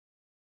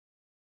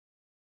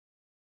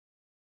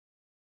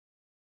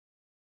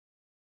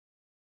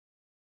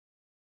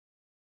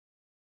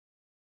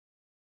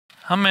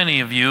How many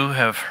of you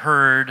have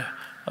heard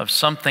of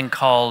something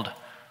called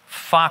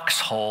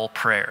foxhole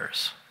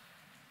prayers?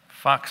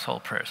 Foxhole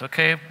prayers,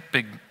 okay,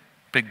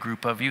 big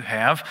group of you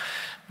have.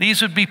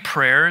 These would be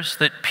prayers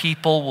that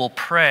people will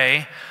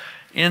pray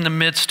in the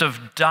midst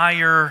of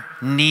dire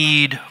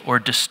need or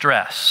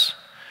distress.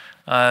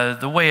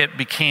 The way it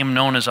became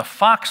known as a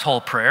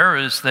foxhole prayer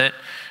is that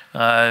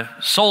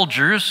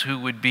soldiers who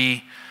would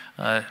be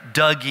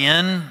dug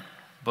in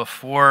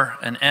before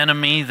an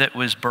enemy that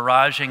was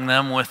barraging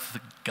them with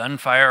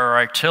gunfire or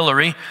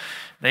artillery,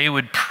 they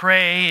would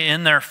pray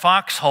in their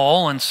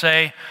foxhole and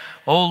say,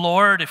 "Oh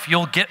Lord, if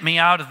you'll get me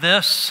out of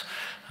this,"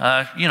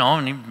 and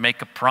you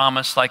make a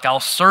promise like,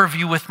 "I'll serve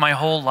you with my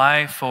whole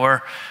life,"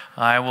 or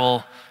 "I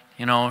will,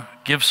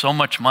 give so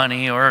much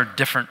money," or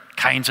different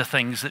kinds of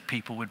things that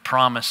people would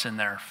promise in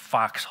their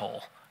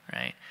foxhole,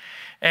 right?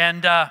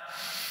 And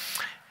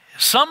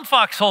some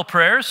foxhole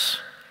prayers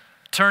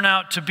turn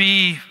out to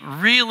be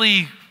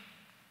really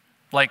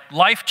like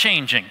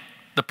life-changing,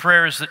 the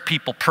prayers that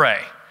people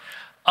pray.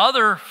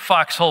 Other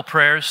foxhole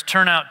prayers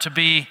turn out to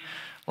be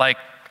like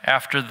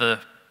after the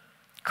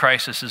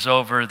crisis is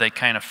over, they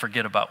kind of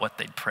forget about what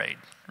they'd prayed,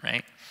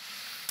 right?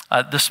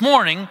 This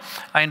morning,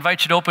 I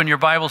invite you to open your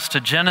Bibles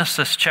to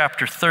Genesis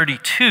chapter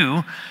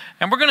 32,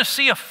 and we're going to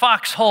see a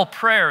foxhole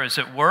prayer, as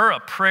it were, a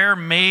prayer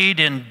made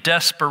in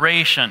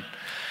desperation,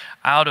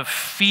 out of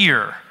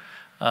fear,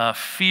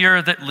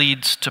 fear that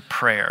leads to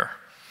prayer.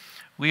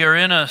 We are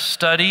in a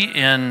study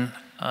in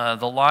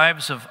the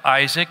lives of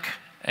Isaac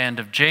and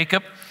of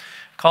Jacob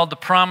called The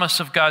Promise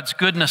of God's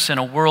Goodness in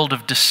a World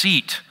of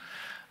Deceit.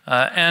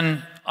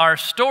 And our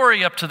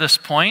story up to this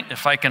point,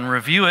 if I can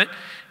review it,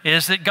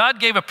 is that God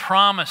gave a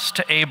promise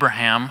to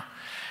Abraham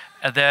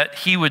that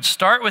he would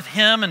start with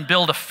him and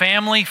build a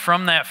family.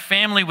 From that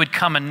family would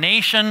come a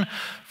nation.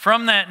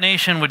 From that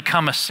nation would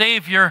come a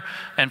Savior.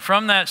 And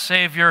from that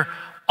Savior,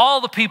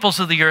 all the peoples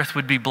of the earth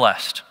would be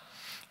blessed.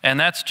 And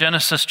that's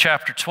Genesis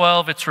chapter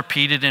 12. It's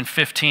repeated in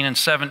 15 and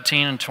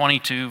 17 and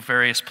 22,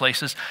 various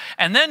places.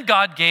 And then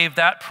God gave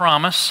that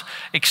promise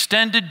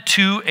extended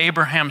to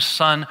Abraham's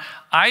son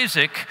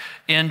Isaac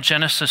in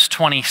Genesis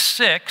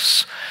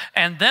 26.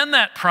 And then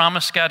that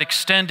promise got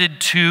extended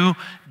to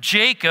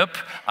Jacob,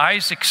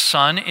 Isaac's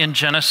son, in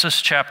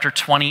Genesis chapter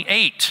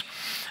 28.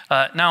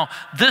 Now,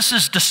 this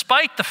is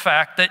despite the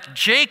fact that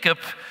Jacob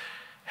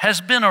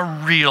has been a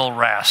real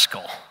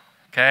rascal,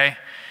 okay?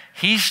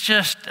 He's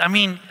just,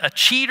 a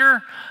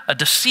cheater, a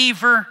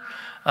deceiver,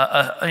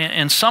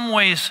 in some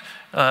ways,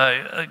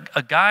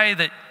 a guy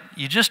that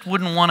you just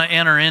wouldn't want to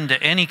enter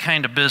into any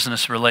kind of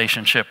business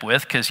relationship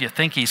with because you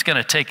think he's going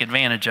to take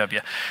advantage of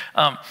you.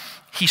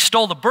 He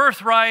stole the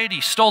birthright.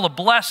 He stole a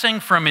blessing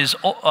from his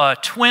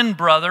twin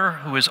brother,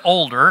 who is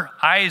older,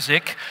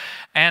 Isaac.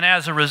 And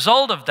as a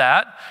result of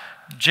that,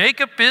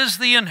 Jacob is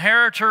the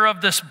inheritor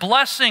of this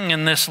blessing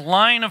in this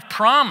line of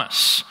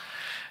promise.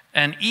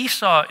 And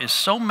Esau is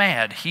so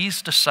mad,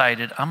 he's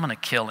decided, I'm going to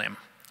kill him.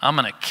 I'm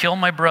going to kill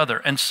my brother.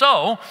 And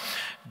so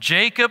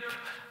Jacob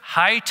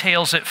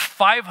hightails it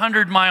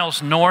 500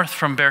 miles north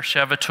from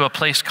Beersheba to a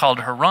place called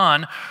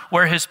Haran,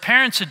 where his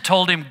parents had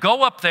told him,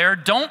 go up there,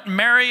 don't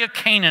marry a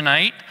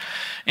Canaanite.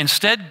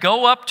 Instead,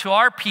 go up to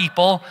our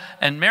people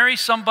and marry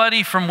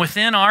somebody from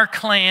within our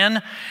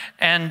clan.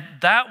 And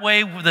that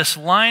way, this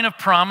line of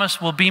promise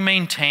will be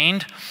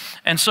maintained.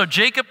 And so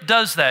Jacob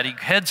does that. He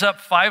heads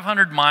up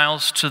 500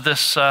 miles to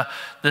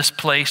this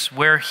place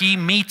where he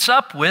meets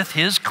up with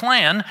his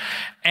clan,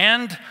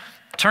 and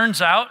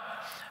turns out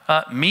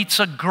meets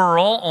a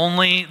girl,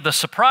 only the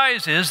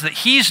surprise is that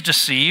he's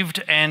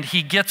deceived and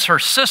he gets her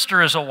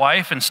sister as a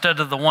wife instead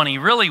of the one he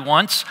really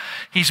wants.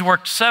 He's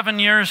worked 7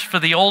 years for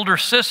the older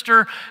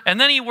sister, and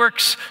then he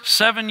works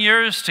 7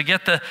 years to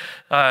get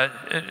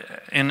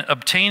in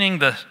obtaining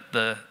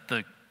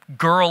the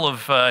girl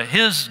of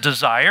his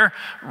desire,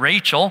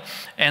 Rachel.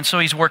 And so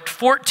he's worked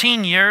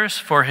 14 years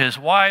for his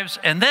wives,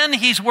 and then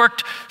he's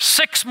worked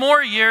 6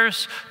 more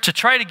years to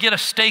try to get a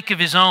stake of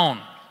his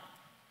own.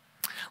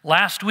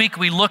 Last week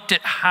we looked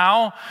at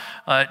how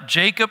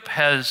Jacob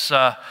has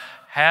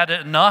had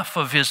enough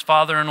of his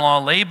father-in-law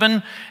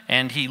Laban,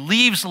 and he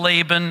leaves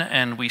Laban,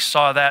 and we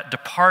saw that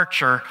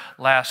departure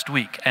last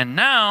week. And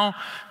now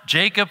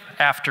Jacob,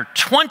 after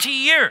 20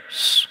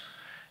 years,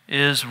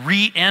 is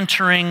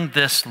re-entering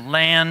this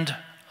land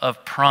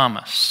of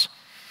promise.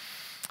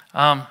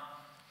 As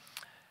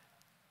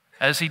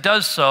he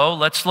does so,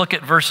 let's look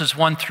at verses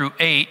 1 through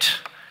 8.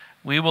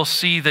 We will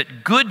see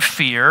that good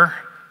fear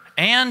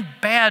and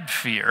bad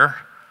fear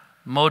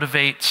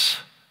motivates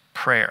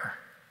prayer.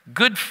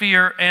 Good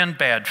fear and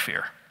bad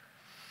fear.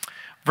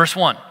 Verse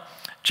 1,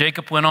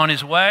 Jacob went on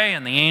his way,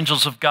 and the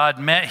angels of God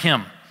met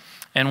him.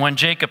 And when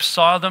Jacob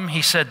saw them,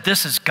 he said,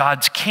 "This is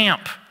God's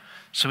camp."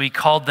 So he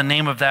called the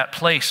name of that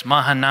place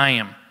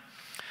Mahanaim.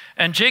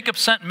 And Jacob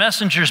sent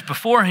messengers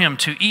before him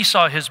to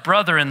Esau his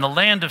brother in the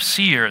land of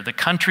Seir, the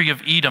country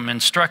of Edom,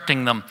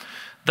 instructing them,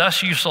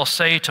 "Thus you shall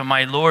say to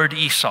my lord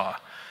Esau,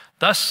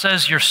 thus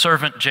says your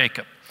servant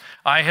Jacob,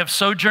 I have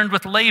sojourned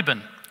with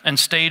Laban and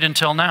stayed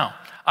until now.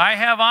 I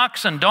have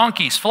oxen,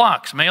 donkeys,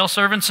 flocks, male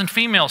servants and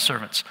female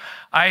servants.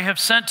 I have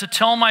sent to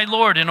tell my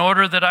Lord in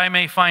order that I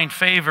may find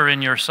favor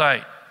in your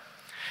sight.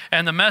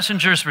 And the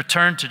messengers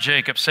returned to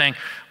Jacob, saying,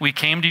 we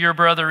came to your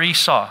brother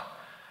Esau,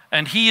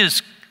 and he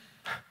is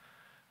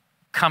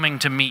coming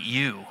to meet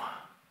you.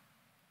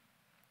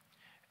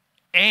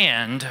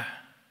 And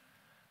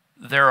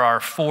there are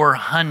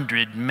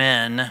 400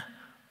 men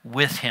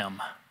with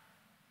him.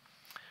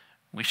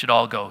 We should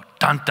all go,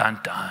 dun, dun,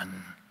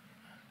 dun.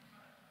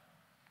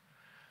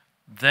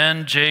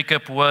 Then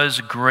Jacob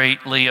was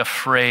greatly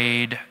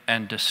afraid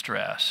and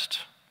distressed.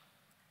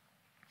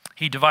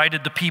 He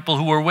divided the people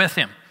who were with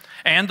him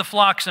and the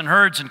flocks and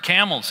herds and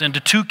camels into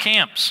 2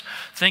 camps,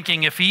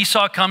 thinking if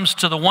Esau comes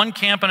to the one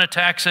camp and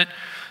attacks it,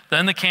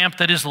 then the camp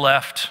that is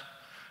left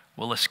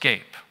will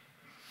escape.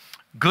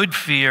 Good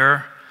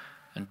fear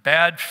and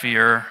bad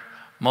fear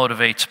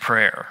motivates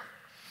prayer.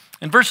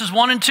 In verses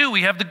 1 and 2,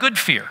 we have the good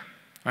fear,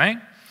 right?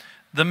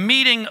 The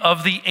meeting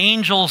of the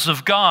angels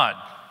of God,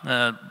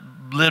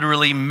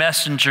 literally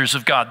messengers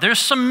of God. There's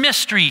some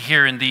mystery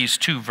here in these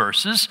 2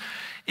 verses.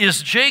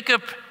 Is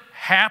Jacob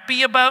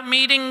happy about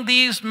meeting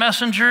these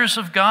messengers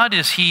of God?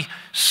 Is he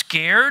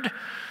scared?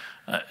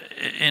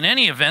 In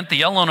any event,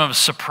 the element of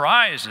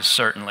surprise is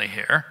certainly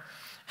here.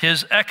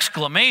 His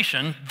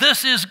exclamation,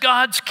 "This is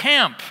God's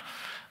camp,"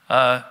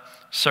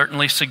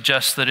 certainly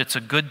suggests that it's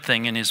a good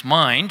thing in his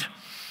mind.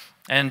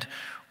 And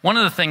one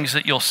of the things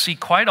that you'll see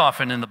quite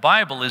often in the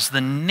Bible is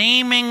the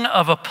naming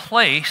of a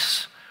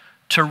place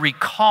to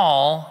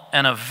recall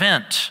an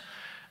event.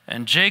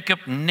 And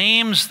Jacob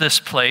names this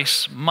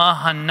place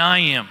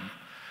Mahanaim.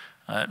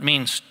 It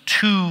means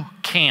 2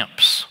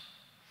 camps.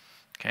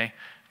 Okay,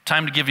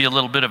 time to give you a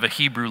little bit of a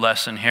Hebrew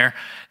lesson here.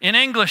 In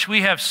English,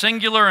 we have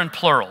singular and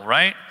plural,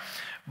 right?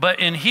 But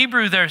in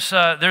Hebrew, there's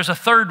a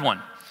third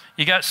one.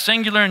 You got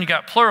singular and you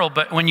got plural,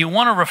 but when you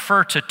want to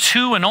refer to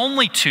 2 and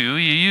only 2,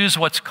 you use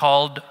what's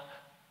called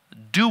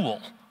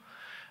dual.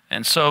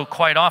 And so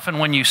quite often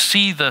when you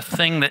see the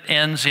thing that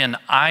ends in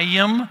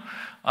ayim,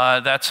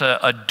 that's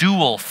a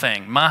dual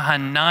thing.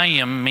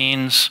 Mahanaim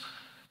means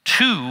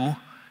 2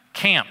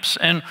 camps.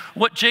 And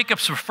what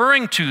Jacob's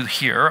referring to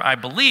here, I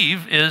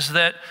believe, is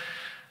that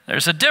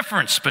there's a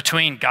difference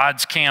between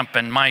God's camp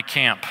and my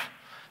camp.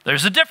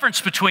 There's a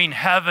difference between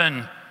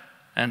heaven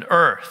and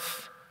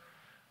earth.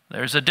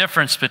 There's a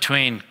difference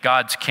between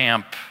God's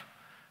camp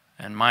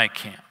and my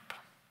camp.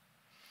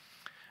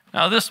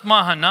 Now, this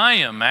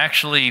Mahanaim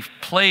actually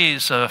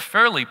plays a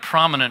fairly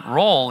prominent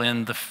role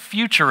in the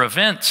future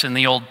events in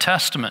the Old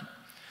Testament.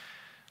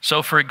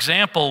 So, for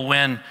example,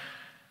 when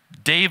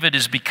David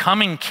is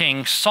becoming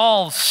king,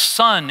 Saul's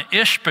son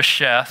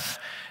Ishbosheth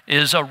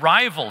is a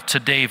rival to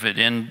David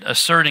in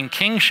asserting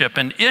kingship,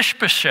 and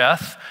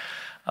Ishbosheth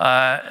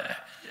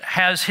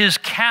has his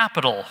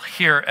capital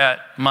here at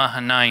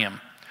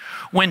Mahanaim.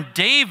 When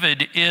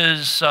David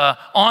is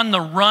on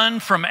the run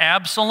from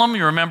Absalom,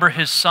 you remember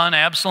his son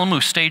Absalom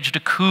who staged a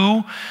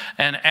coup,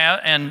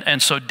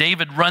 and so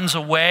David runs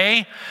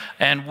away,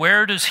 and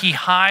where does he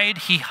hide?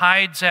 He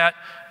hides at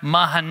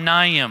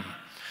Mahanaim.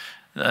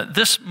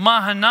 This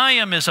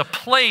Mahanaim is a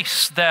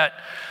place that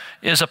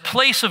is a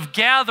place of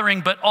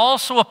gathering, but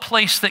also a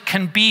place that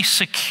can be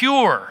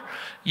secure.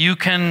 You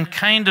can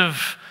kind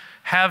of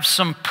have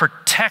some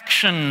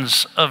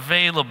protections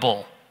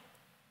available.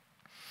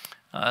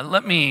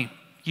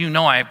 You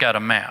know I've got a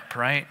map,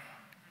 right?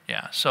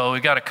 Yeah, so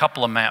we've got a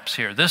couple of maps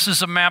here. This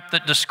is a map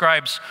that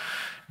describes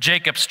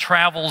Jacob's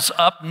travels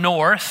up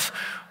north,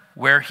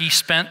 where he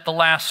spent the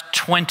last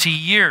 20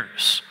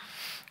 years.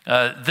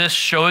 This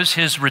shows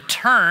his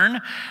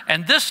return,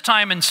 and this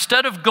time,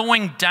 instead of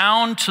going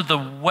down to the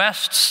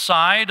west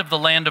side of the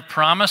land of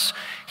promise,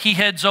 he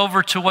heads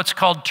over to what's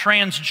called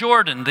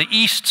Transjordan, the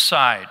east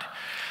side.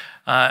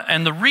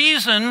 And the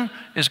reason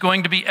is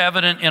going to be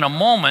evident in a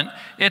moment.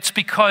 It's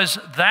because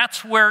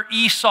that's where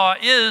Esau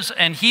is,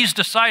 and he's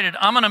decided,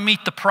 I'm going to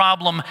meet the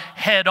problem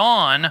head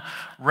on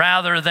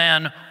rather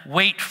than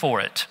wait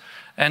for it.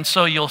 And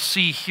so you'll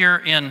see here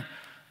in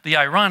the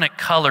ironic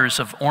colors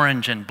of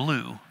orange and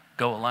blue,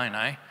 go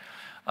Illini,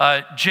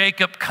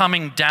 Jacob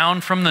coming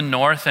down from the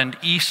north and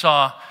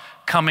Esau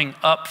coming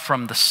up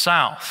from the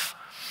south.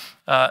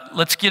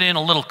 Let's get in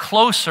a little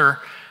closer.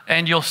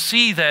 And you'll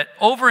see that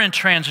over in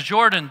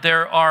Transjordan,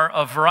 there are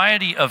a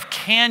variety of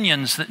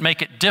canyons that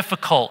make it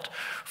difficult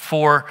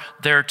for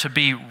there to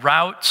be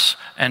routes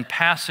and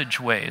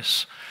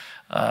passageways.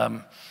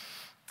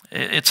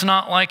 It's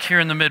not like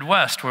here in the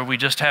Midwest where we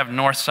just have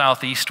north,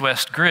 south, east,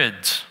 west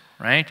grids,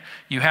 right?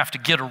 You have to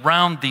get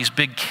around these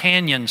big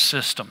canyon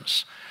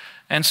systems.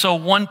 And so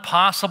one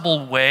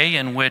possible way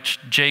in which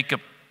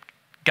Jacob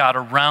got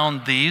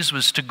around these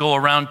was to go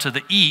around to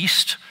the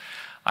east.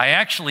 I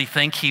actually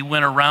think he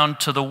went around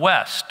to the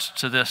west,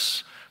 to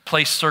this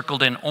place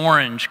circled in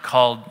orange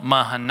called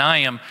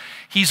Mahanaim.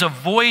 He's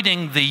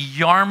avoiding the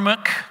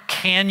Yarmuk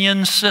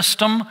Canyon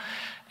system,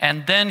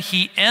 and then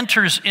he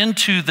enters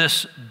into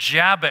this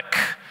Jabbok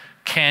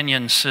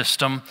Canyon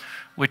system,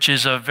 which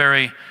is a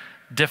very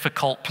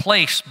difficult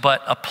place,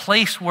 but a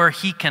place where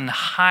he can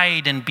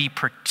hide and be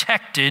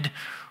protected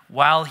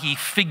while he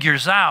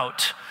figures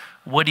out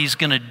what he's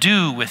going to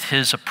do with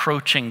his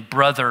approaching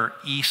brother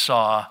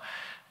Esau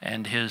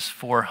and his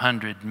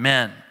 400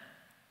 men.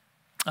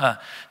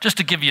 Just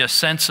to give you a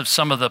sense of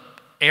some of the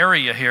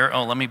area here,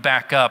 let me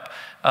back up.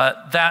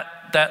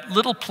 That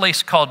little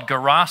place called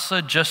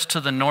Gerasa, just to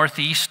the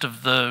northeast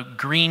of the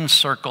green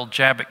circled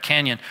Jabbok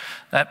Canyon,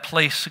 that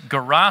place,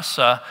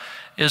 Gerasa,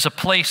 is a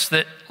place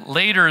that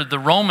later the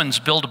Romans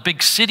built a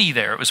big city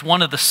there. It was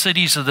one of the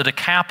cities of the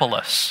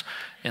Decapolis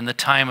in the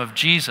time of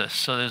Jesus.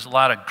 So there's a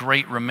lot of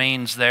great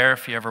remains there.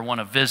 If you ever want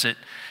to visit,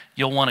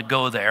 you'll want to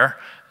go there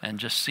and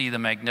just see the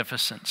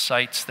magnificent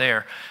sights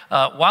there.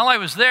 While I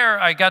was there,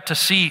 I got to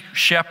see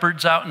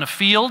shepherds out in the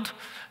field,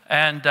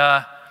 and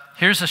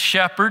here's a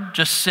shepherd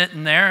just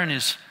sitting there in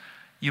his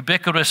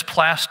ubiquitous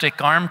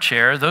plastic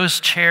armchair. Those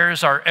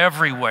chairs are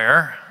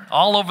everywhere,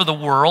 all over the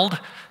world.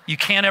 You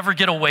can't ever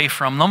get away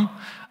from them.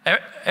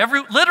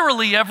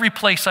 Literally every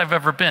place I've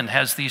ever been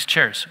has these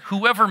chairs.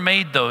 Whoever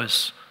made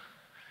those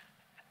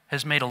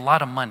has made a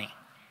lot of money.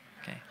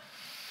 Okay?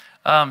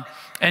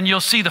 And you'll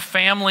see the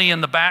family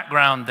in the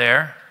background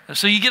there.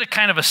 So you get a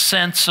kind of a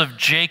sense of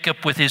Jacob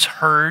with his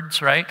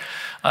herds, right?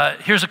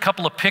 Here's a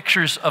couple of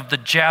pictures of the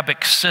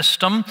Jabbok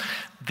system.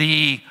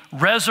 The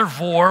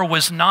reservoir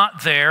was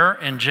not there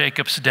in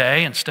Jacob's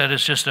day. Instead,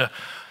 it's just a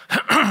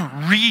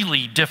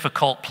really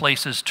difficult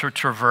places to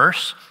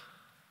traverse.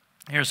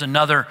 Here's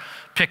another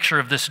picture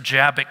of this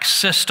Jabbok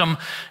system.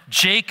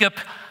 Jacob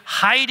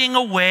hiding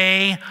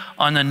away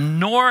on the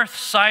north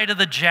side of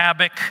the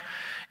Jabbok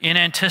in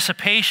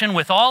anticipation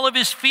with all of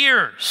his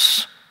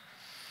fears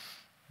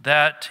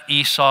that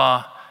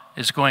Esau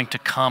is going to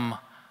come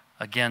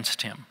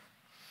against him.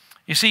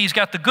 You see, he's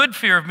got the good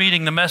fear of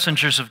meeting the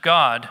messengers of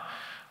God,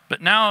 but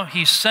now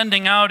he's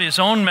sending out his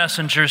own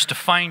messengers to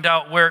find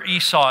out where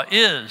Esau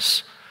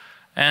is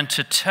and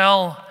to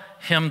tell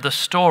him the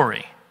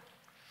story.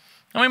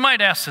 And we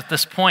might ask at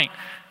this point,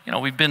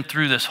 we've been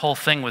through this whole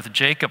thing with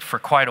Jacob for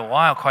quite a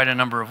while, quite a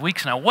number of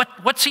weeks now.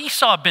 What's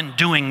Esau been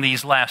doing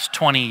these last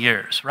 20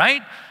 years,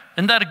 right?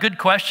 Isn't that a good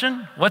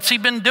question? What's he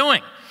been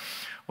doing?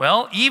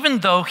 Well, even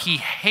though he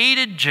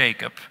hated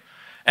Jacob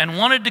and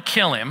wanted to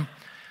kill him,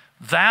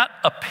 that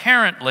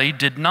apparently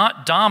did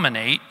not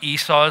dominate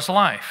Esau's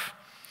life.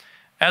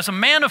 As a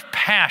man of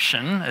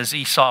passion, as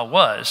Esau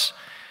was,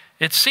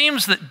 it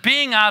seems that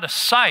being out of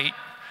sight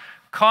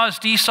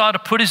caused Esau to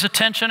put his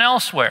attention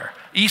elsewhere.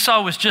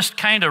 Esau was just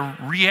kind of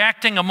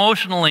reacting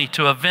emotionally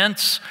to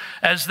events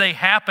as they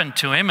happened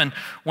to him, and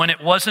when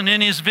it wasn't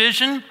in his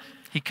vision,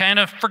 he kind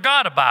of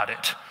forgot about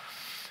it.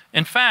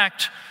 In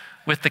fact,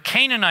 with the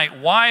Canaanite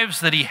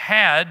wives that he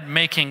had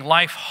making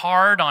life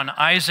hard on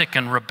Isaac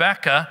and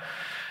Rebekah,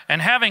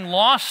 and having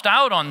lost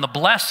out on the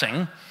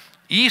blessing,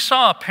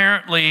 Esau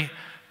apparently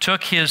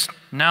took his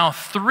now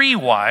 3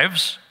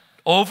 wives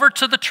over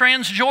to the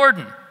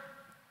Transjordan.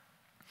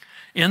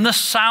 In the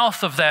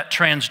south of that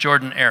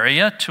Transjordan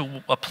area,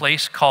 to a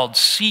place called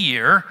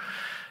Seir.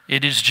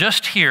 It is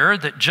just here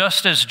that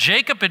just as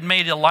Jacob had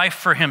made a life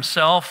for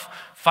himself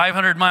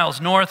 500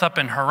 miles north up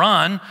in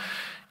Haran,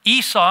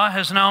 Esau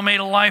has now made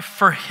a life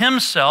for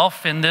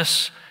himself in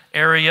this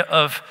area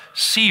of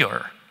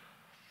Seir.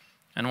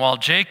 And while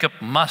Jacob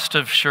must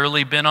have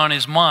surely been on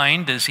his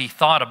mind as he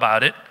thought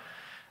about it,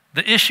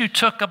 the issue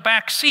took a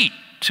back seat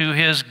to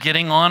his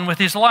getting on with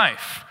his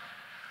life.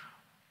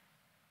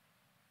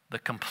 The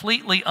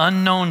completely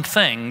unknown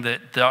thing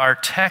that our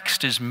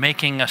text is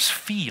making us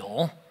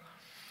feel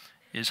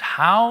is,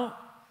 how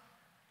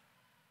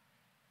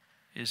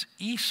is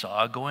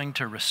Esau going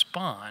to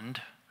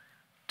respond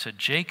to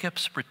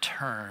Jacob's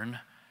return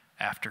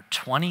after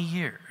 20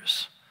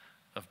 years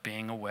of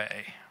being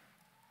away?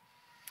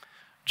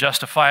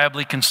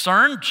 Justifiably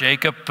concerned,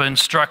 Jacob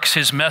instructs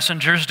his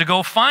messengers to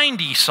go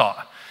find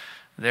Esau.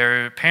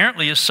 There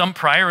apparently is some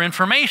prior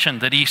information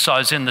that Esau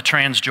is in the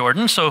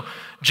Transjordan, so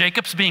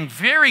Jacob's being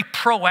very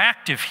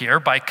proactive here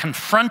by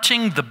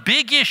confronting the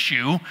big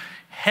issue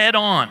head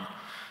on.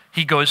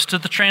 He goes to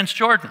the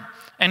Transjordan,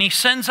 and he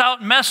sends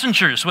out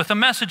messengers with a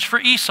message for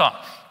Esau.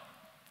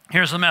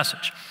 Here's the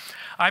message.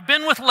 I've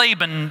been with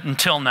Laban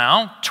until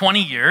now,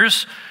 20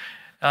 years.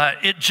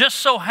 It just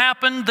so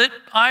happened that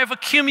I've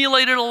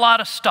accumulated a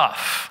lot of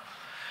stuff.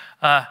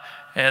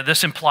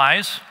 This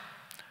implies,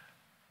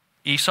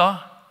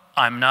 Esau,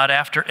 I'm not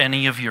after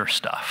any of your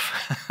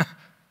stuff.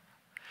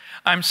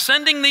 I'm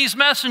sending these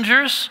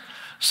messengers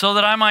so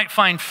that I might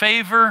find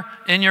favor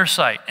in your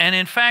sight. And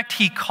in fact,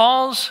 he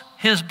calls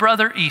his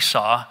brother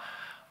Esau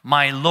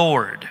my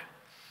Lord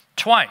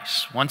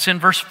twice, once in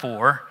verse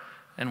 4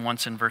 and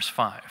once in verse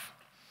 5.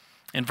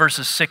 In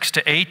verses 6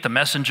 to 8, the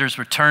messengers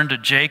return to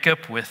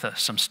Jacob with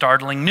some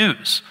startling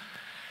news.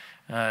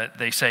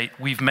 They say,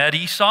 we've met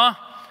Esau,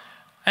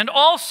 and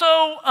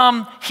also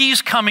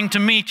he's coming to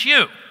meet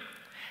you.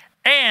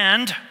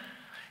 And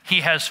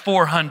he has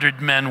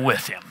 400 men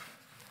with him.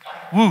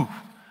 Woo,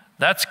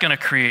 that's going to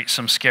create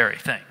some scary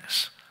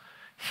things.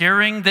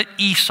 Hearing that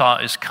Esau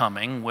is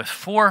coming with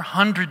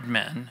 400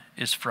 men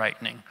is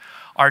frightening.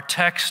 Our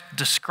text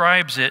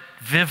describes it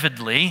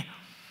vividly.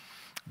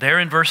 There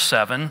in verse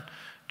 7,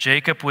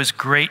 Jacob was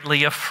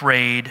greatly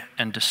afraid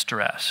and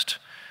distressed.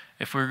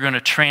 If we were going to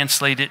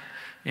translate it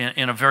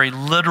in a very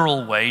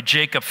literal way,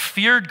 Jacob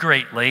feared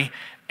greatly,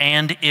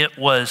 and it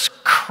was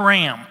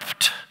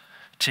cramped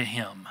to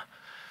him.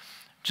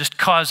 Just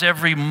cause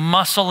every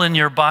muscle in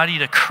your body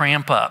to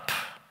cramp up.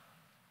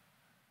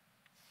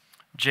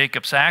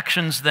 Jacob's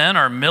actions then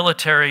are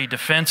military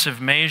defensive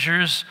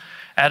measures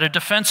at a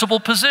defensible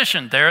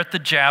position there at the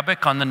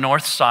Jabbok on the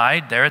north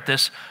side, there at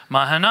this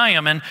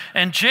Mahanaim.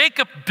 And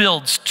Jacob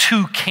builds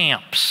two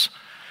camps.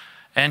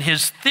 And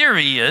his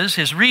theory is,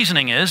 his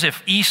reasoning is,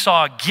 if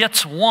Esau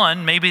gets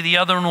one, maybe the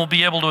other one will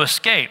be able to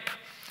escape.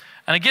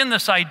 And again,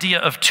 this idea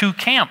of two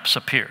camps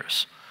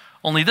appears.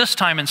 Only this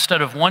time,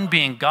 instead of one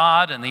being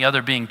God and the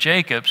other being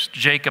Jacob's,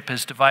 Jacob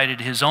has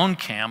divided his own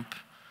camp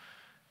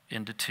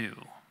into two.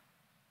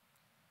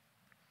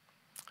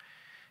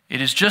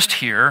 It is just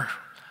here,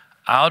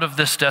 out of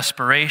this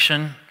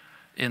desperation,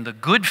 in the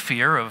good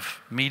fear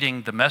of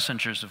meeting the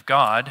messengers of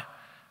God,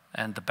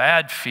 and the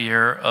bad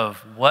fear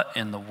of what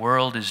in the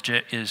world is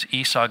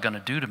Esau going to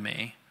do to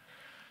me,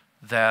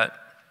 that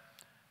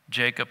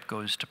Jacob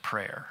goes to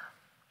prayer.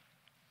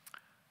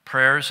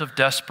 Prayers of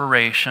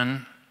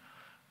desperation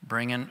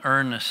bring an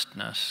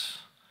earnestness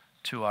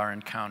to our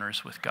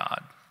encounters with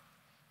God.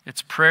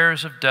 It's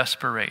prayers of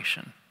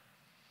desperation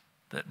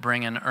that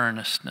bring an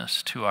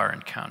earnestness to our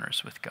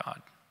encounters with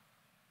God.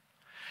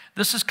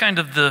 This is kind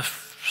of the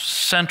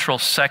central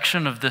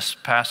section of this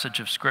passage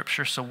of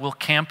Scripture, so we'll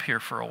camp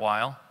here for a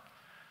while.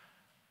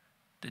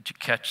 Did you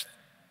catch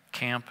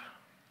camp?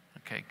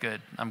 Okay,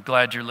 good. I'm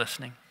glad you're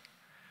listening.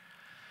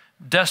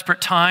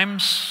 Desperate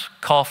times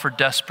call for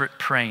desperate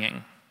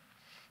praying.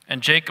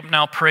 And Jacob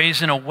now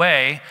prays in a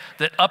way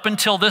that up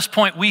until this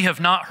point we have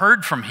not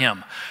heard from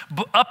him.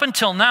 But up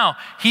until now,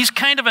 he's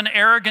kind of an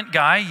arrogant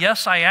guy.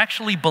 Yes, I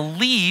actually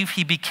believe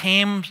he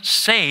became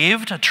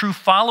saved, a true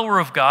follower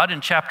of God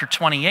in chapter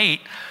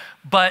 28.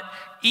 But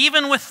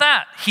even with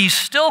that, he's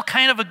still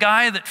kind of a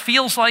guy that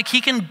feels like he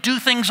can do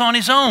things on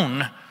his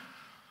own.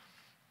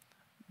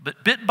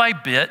 But bit by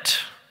bit,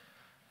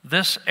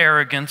 this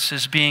arrogance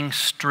is being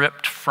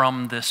stripped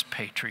from this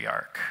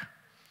patriarch.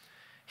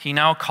 He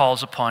now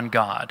calls upon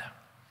God.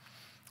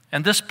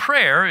 And this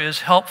prayer is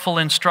helpful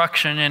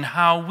instruction in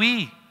how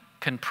we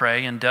can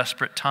pray in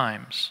desperate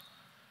times.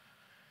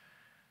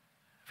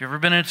 Have you ever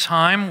been in a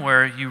time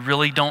where you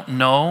really don't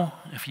know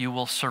if you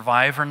will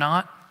survive or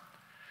not?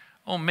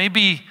 Oh,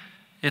 maybe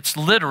it's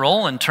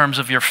literal in terms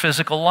of your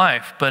physical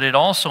life, but it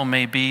also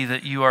may be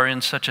that you are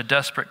in such a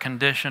desperate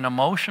condition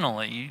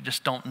emotionally. You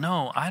just don't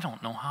know. I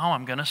don't know how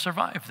I'm going to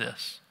survive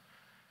this.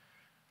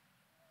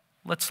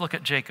 Let's look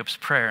at Jacob's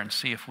prayer and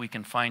see if we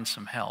can find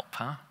some help,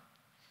 huh?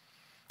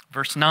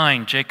 Verse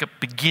 9, Jacob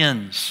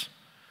begins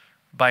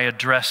by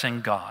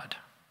addressing God.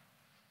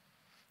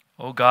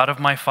 O God of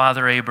my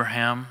father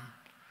Abraham,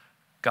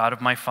 God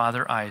of my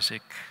father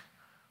Isaac,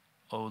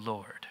 O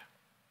Lord.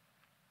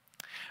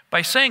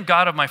 By saying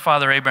God of my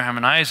father Abraham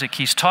and Isaac,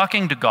 he's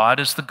talking to God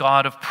as the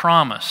God of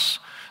promise.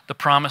 The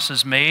promise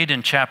is made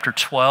in chapter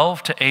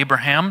 12 to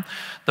Abraham.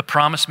 The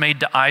promise made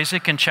to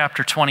Isaac in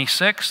chapter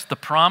 26. The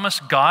promise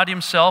God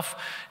himself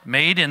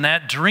made in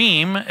that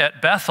dream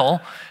at Bethel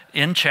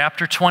in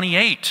chapter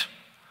 28.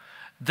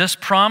 This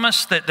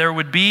promise that there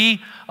would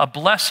be a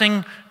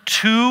blessing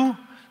to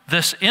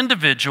this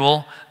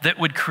individual that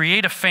would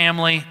create a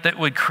family, that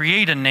would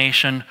create a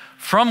nation,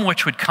 from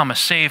which would come a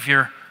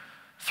Savior,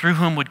 through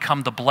whom would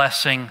come the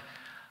blessing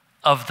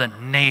of the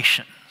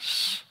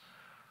nations.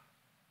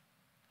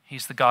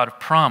 He's the God of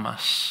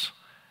promise,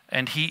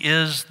 and he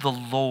is the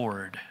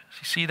Lord.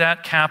 You see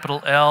that?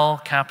 Capital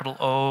L, capital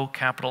O,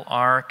 capital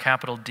R,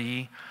 capital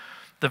D.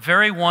 The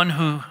very one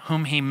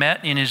whom he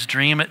met in his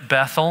dream at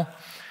Bethel,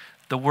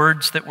 the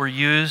words that were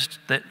used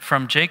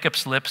from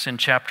Jacob's lips in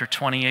chapter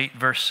 28,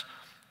 verse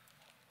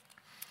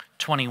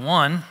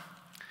 21,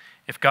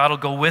 if God will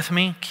go with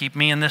me, keep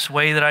me in this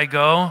way that I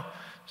go,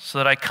 so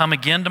that I come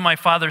again to my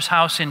Father's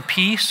house in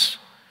peace,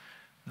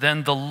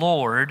 then the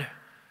Lord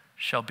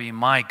shall be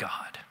my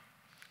God.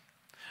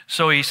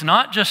 So he's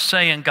not just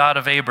saying God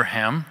of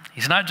Abraham,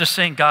 he's not just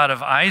saying God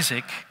of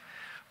Isaac.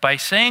 By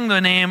saying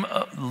the name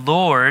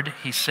Lord,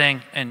 he's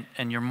saying, and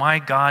you're my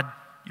God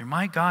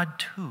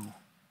too.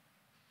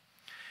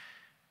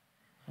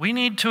 We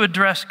need to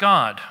address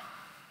God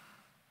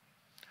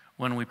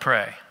when we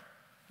pray.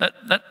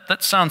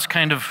 That sounds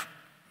kind of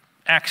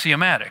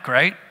axiomatic,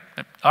 right?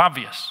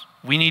 Obvious.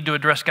 We need to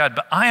address God.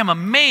 But I am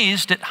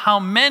amazed at how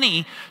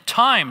many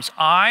times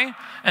I,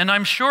 and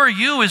I'm sure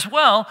you as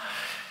well,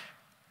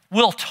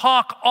 will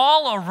talk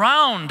all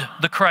around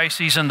the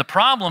crises and the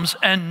problems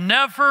and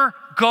never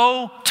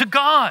go to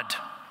God.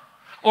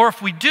 Or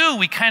if we do,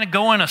 we kind of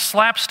go in a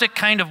slapstick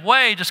kind of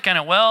way, just kind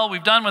of, well,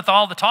 we've done with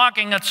all the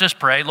talking, let's just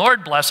pray.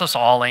 Lord, bless us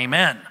all,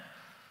 amen.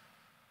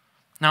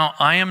 Now,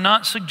 I am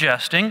not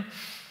suggesting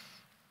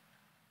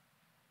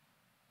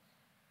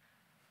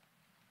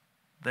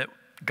that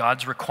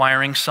God's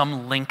requiring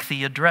some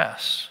lengthy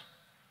address.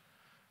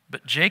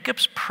 But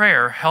Jacob's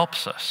prayer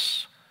helps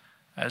us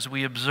as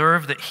we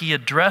observe that he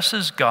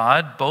addresses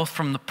God both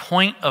from the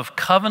point of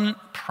covenant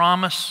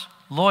promise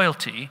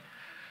loyalty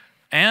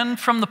and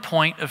from the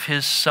point of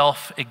his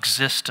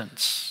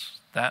self-existence.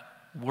 That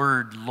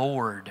word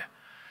Lord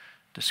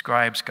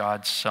describes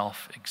God's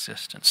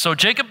self-existence. So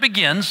Jacob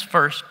begins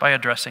first by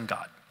addressing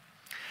God.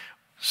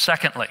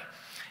 Secondly,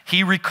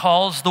 he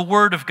recalls the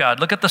word of God.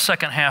 Look at the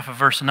second half of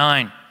verse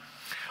 9.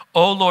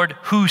 O Lord,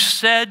 who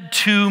said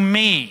to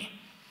me.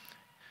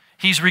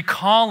 He's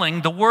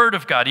recalling the word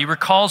of God. He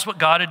recalls what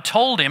God had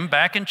told him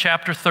back in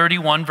chapter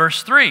 31,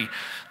 verse 3,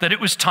 that it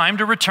was time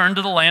to return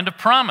to the land of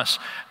promise.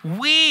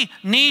 We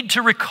need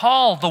to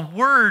recall the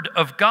word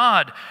of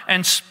God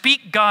and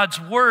speak God's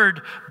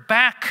word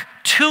back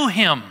to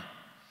him.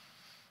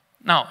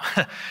 Now,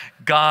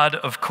 God,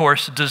 of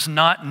course, does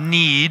not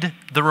need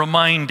the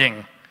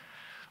reminding,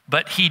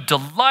 but he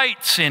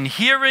delights in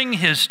hearing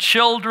his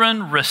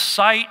children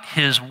recite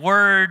his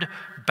word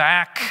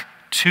back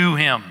to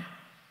him.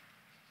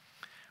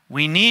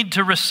 We need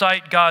to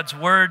recite God's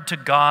word to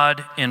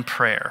God in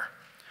prayer.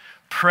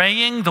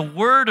 Praying the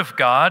word of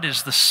God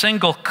is the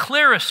single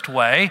clearest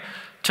way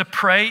to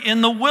pray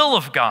in the will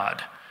of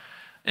God.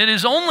 It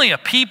is only a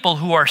people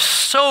who are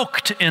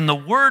soaked in the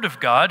word of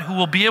God who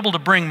will be able to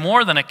bring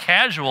more than a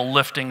casual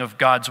lifting of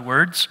God's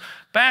words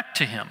back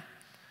to him.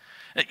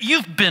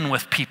 You've been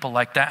with people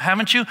like that,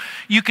 haven't you?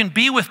 You can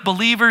be with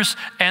believers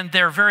and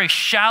they're very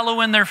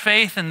shallow in their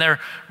faith and their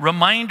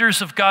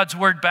reminders of God's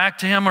word back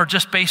to him are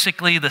just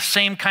basically the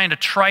same kind of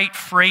trite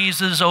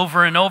phrases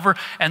over and over.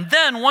 And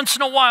then once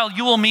in a while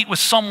you will meet with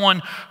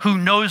someone who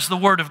knows the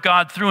word of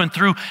God through and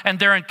through, and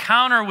their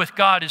encounter with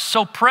God is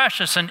so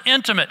precious and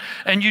intimate,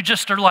 and you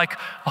just are like,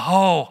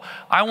 oh,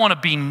 I want to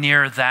be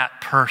near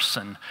that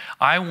person.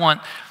 I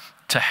want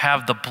to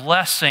have the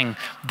blessing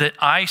that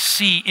I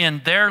see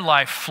in their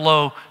life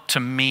flow to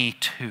me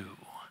too.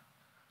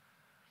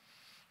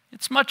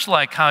 It's much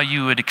like how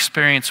you would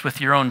experience with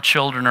your own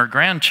children or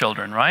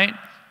grandchildren, right?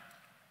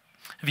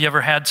 Have you ever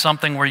had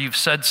something where you've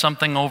said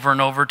something over and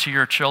over to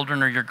your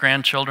children or your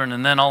grandchildren,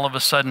 and then all of a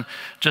sudden,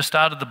 just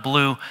out of the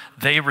blue,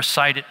 they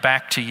recite it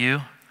back to you?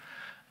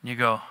 And you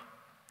go,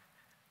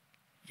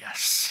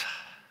 yes,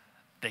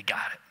 they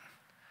got it.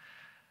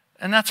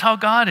 And that's how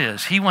God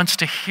is. He wants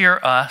to hear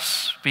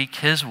us speak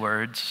his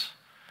words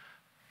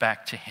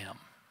back to him.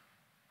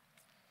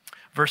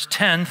 Verse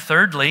 10,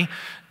 thirdly,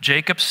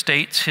 Jacob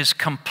states his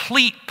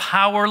complete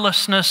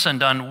powerlessness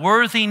and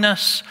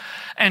unworthiness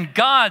and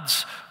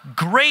God's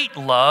great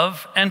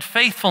love and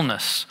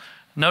faithfulness.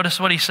 Notice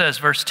what he says,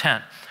 verse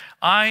 10.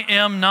 I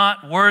am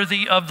not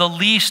worthy of the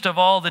least of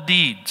all the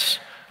deeds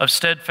of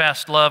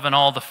steadfast love and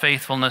all the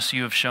faithfulness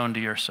you have shown to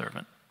your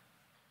servant.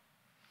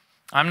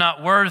 I'm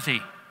not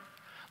worthy.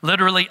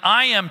 Literally,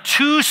 I am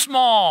too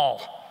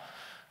small.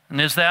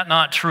 And is that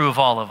not true of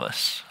all of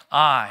us?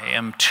 I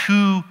am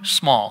too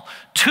small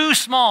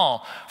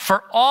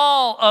for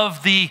all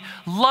of the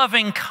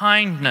loving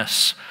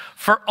kindness,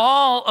 for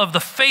all of the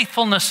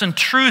faithfulness and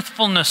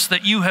truthfulness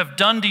that you have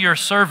done to your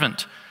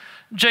servant.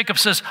 Jacob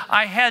says,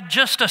 I had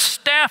just a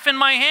staff in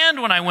my hand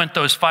when I went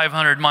those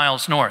 500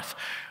 miles north.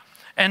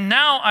 And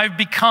now I've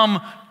become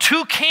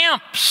 2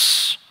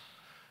 camps.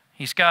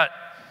 He's got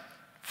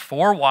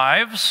 4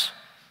 wives,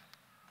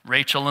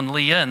 Rachel and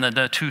Leah, and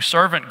the 2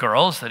 servant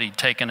girls that he'd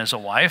taken as a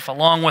wife,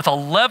 along with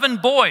 11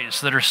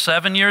 boys that are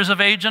 7 years of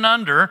age and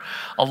under,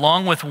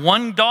 along with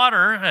 1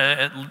 daughter,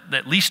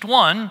 at least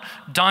 1,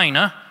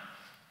 Dinah.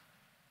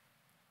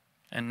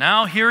 And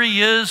now here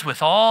he is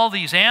with all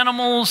these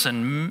animals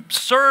and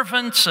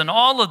servants and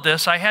all of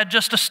this. I had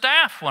just a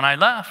staff when I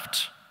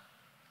left.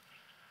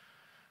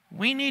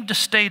 We need to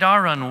state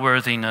our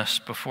unworthiness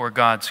before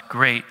God's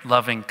great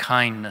loving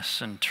kindness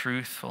and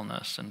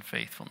truthfulness and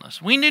faithfulness.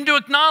 We need to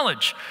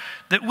acknowledge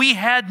that we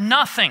had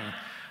nothing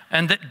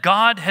and that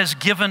God has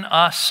given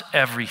us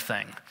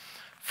everything.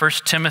 1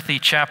 Timothy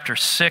chapter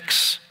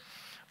 6,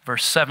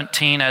 verse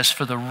 17, as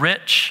for the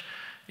rich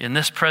in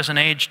this present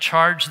age,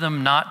 charge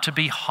them not to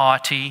be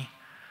haughty,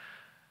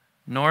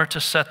 nor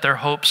to set their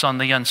hopes on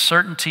the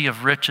uncertainty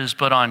of riches,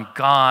 but on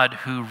God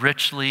who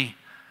richly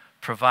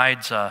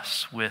provides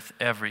us with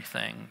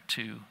everything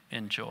to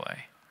enjoy.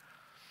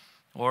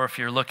 Or if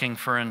you're looking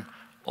for an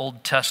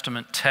Old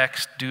Testament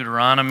text,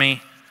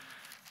 Deuteronomy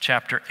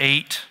chapter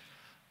 8,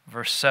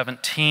 verse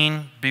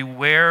 17,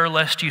 beware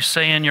lest you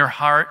say in your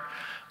heart,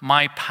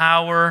 my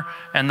power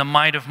and the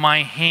might of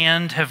my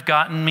hand have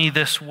gotten me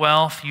this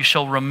wealth. You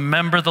shall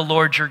remember the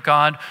Lord your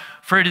God,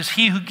 for it is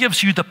he who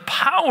gives you the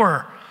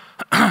power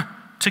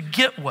to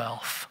get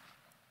wealth,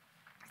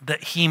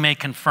 that he may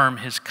confirm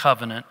his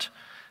covenant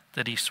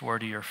that he swore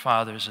to your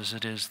fathers as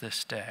it is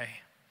this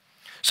day.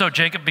 So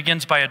Jacob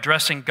begins by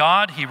addressing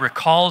God. He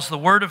recalls the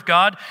word of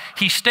God.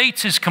 He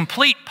states his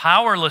complete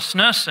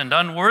powerlessness and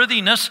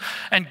unworthiness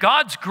and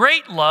God's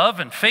great love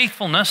and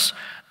faithfulness.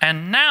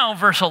 And now,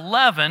 verse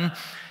 11,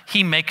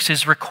 he makes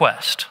his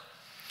request.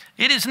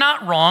 It is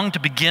not wrong to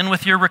begin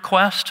with your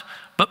request,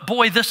 but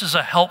boy, this is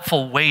a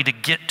helpful way to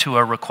get to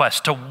a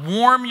request, to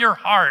warm your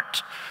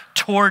heart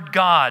toward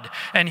God.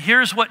 And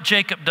here's what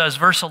Jacob does,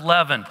 verse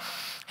 11.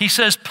 He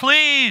says,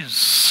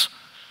 please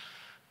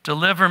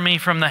Deliver me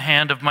from the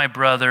hand of my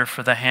brother,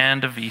 for the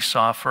hand of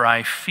Esau, for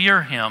I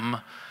fear him,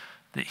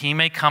 that he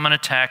may come and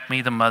attack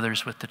me, the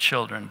mothers with the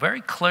children.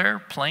 Very clear,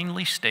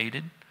 plainly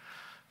stated.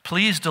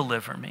 Please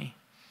deliver me.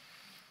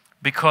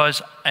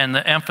 Because, and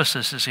the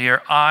emphasis is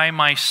here, I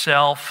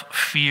myself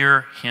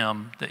fear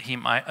him, that he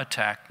might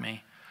attack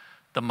me,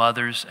 the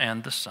mothers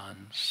and the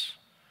sons.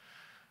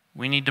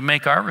 We need to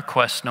make our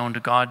requests known to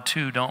God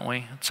too, don't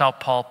we? That's how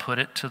Paul put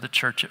it to the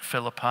church at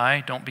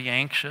Philippi. Don't be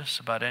anxious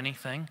about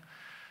anything,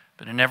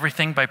 but in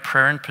everything by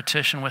prayer and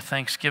petition with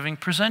thanksgiving,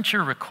 present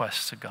your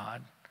requests to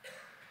God.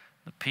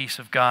 The peace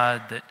of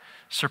God that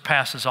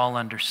surpasses all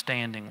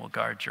understanding will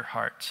guard your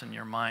hearts and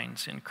your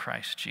minds in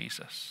Christ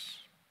Jesus.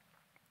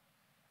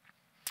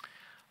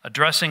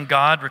 Addressing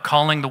God,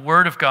 recalling the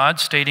word of God,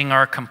 stating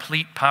our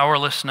complete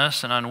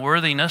powerlessness and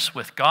unworthiness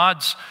with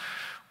God's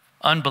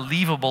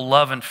unbelievable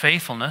love and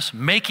faithfulness,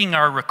 making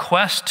our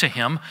request to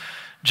him.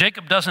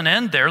 Jacob doesn't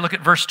end there. Look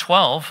at verse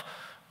 12.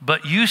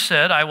 But you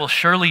said, I will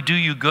surely do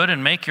you good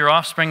and make your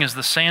offspring as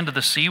the sand of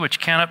the sea, which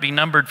cannot be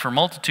numbered for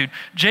multitude.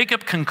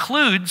 Jacob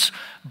concludes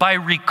by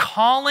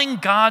recalling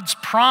God's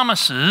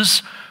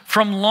promises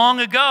from long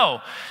ago.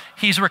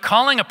 He's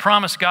recalling a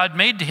promise God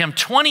made to him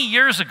 20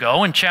 years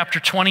ago in chapter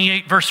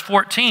 28, verse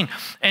 14.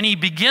 And he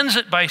begins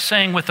it by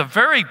saying, with a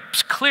very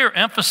clear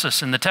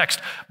emphasis in the text,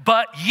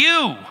 but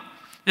you,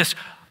 this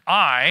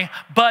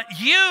but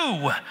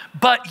you.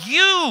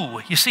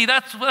 You see,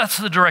 that's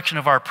the direction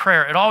of our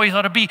prayer. It always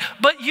ought to be,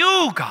 but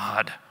you,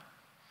 God.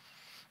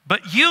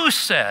 But you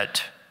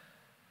said,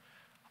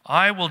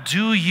 I will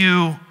do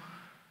you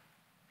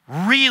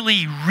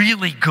really,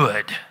 really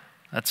good.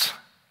 That's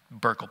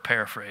Burkle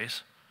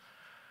paraphrase.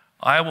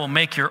 I will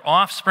make your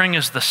offspring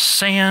as the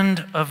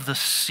sand of the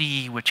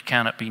sea, which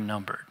cannot be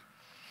numbered.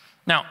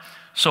 Now,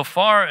 so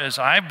far as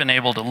I've been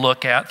able to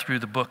look at through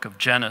the book of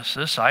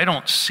Genesis, I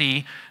don't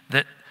see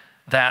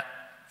that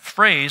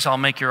phrase, I'll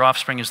make your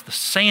offspring as the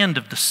sand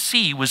of the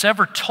sea, was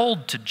ever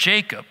told to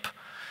Jacob.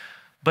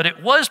 But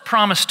it was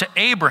promised to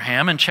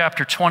Abraham in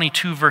chapter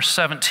 22, verse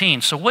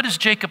 17. So what is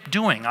Jacob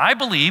doing? I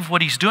believe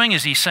what he's doing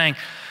is he's saying,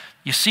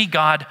 you see,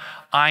 God,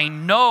 I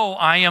know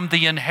I am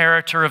the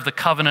inheritor of the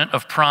covenant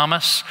of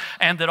promise,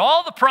 and that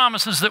all the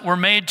promises that were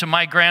made to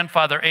my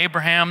grandfather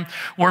Abraham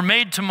were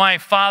made to my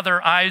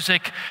father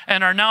Isaac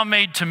and are now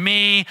made to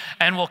me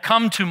and will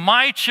come to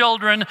my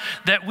children,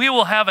 that we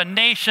will have a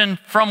nation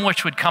from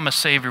which would come a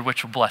Savior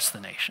which will bless the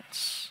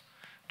nations.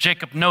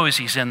 Jacob knows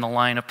he's in the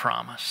line of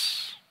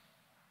promise.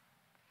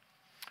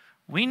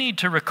 We need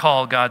to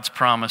recall God's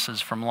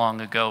promises from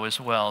long ago as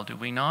well, do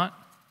we not?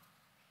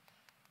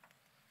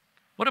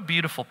 What a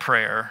beautiful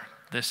prayer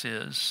this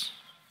is.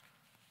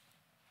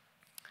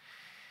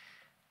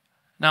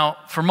 Now,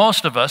 for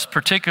most of us,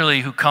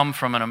 particularly who come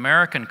from an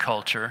American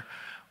culture,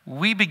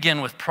 we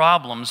begin with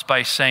problems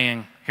by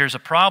saying, here's a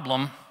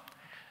problem,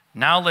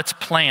 now let's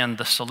plan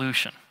the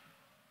solution,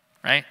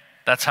 right?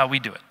 That's how we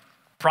do it.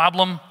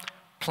 Problem,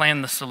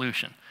 plan the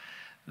solution.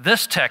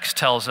 This text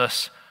tells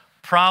us,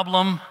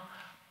 problem,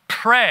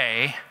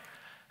 pray,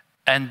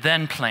 and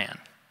then plan.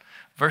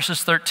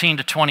 Verses 13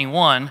 to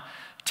 21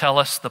 tell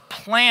us the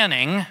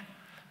planning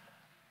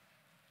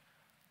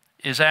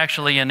is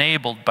actually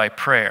enabled by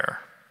prayer.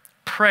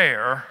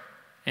 Prayer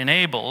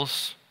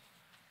enables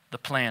the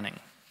planning.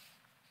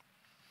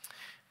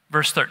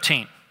 Verse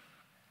 13.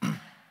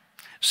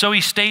 So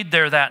he stayed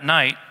there that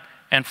night,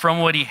 and from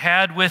what he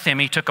had with him,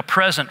 he took a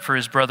present for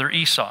his brother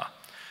Esau.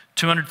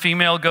 200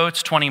 female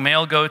goats, 20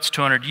 male goats,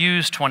 200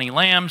 ewes, 20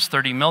 lambs,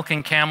 30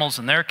 milking camels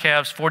and their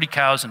calves, 40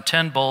 cows and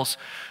 10 bulls,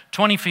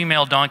 20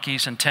 female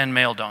donkeys and 10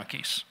 male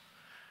donkeys.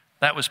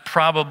 That was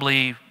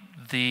probably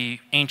the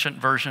ancient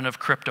version of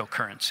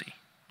cryptocurrency.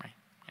 Right?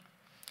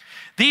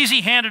 These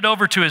he handed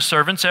over to his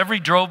servants.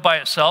 Every drove by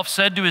itself,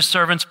 said to his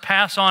servants,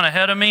 pass on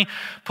ahead of me,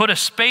 put a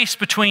space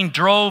between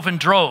drove and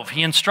drove.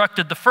 He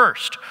instructed the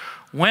first,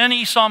 when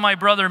Esau my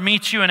brother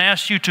meets you and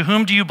asks you, to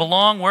whom do you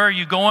belong, where are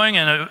you going,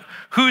 and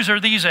whose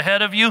are these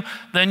ahead of you?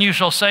 Then you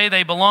shall say,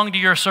 they belong to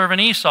your servant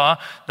Esau.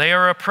 They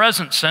are a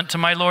present sent to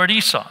my lord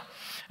Esau.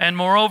 And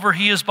moreover,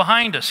 he is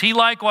behind us. He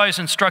likewise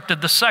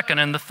instructed the second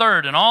and the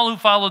third and all who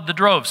followed the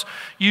droves.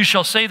 You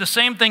shall say the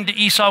same thing to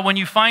Esau when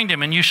you find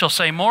him, and you shall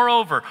say,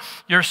 moreover,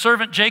 your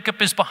servant Jacob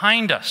is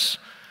behind us.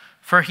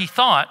 For he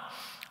thought,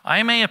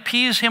 I may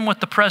appease him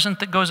with the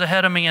present that goes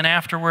ahead of me, and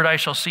afterward I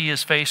shall see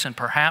his face, and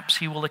perhaps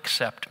he will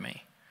accept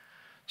me.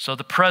 So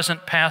the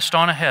present passed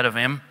on ahead of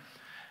him,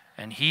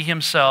 and he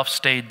himself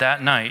stayed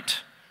that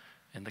night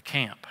in the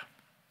camp.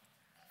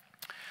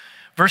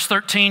 Verse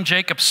 13,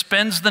 Jacob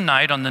spends the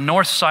night on the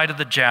north side of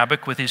the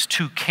Jabbok with his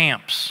two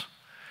camps.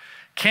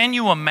 Can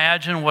you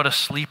imagine what a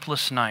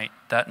sleepless night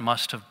that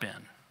must have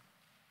been?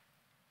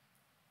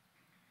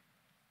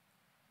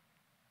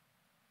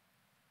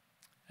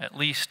 At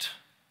least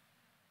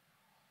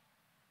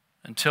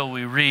until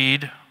we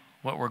read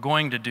what we're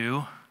going to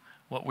do,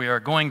 what we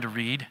are going to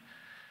read.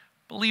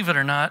 Believe it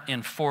or not,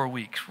 in 4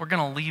 weeks, we're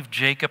going to leave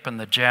Jacob and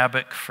the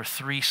Jabbok for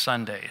 3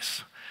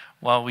 Sundays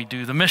while we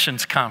do the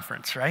missions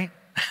conference, right?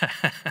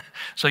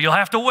 So you'll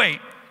have to wait.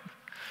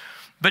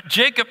 But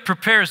Jacob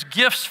prepares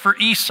gifts for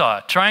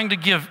Esau, trying to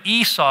give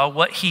Esau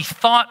what he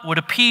thought would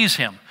appease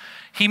him.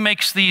 He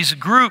makes these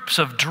groups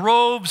of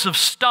droves of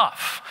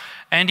stuff,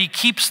 and he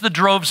keeps the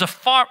droves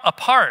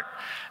apart.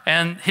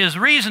 And his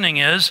reasoning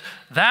is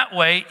that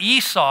way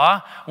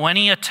Esau, when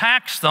he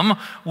attacks them,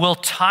 will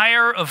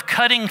tire of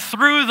cutting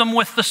through them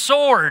with the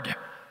sword.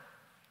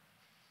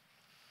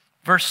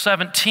 Verse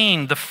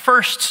 17, the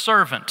first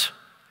servant.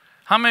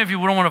 How many of you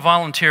would want to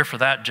volunteer for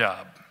that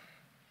job?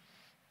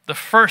 The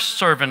first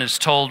servant is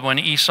told when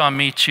Esau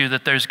meets you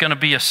that there's going to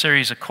be a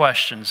series of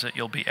questions that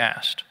you'll be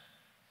asked.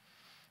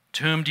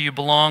 To whom do you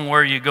belong?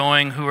 Where are you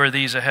going? Who are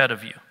these ahead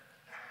of you?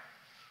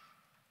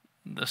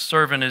 The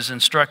servant is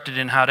instructed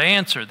in how to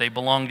answer. They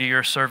belong to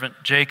your servant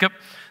Jacob.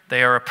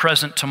 They are a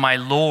present to my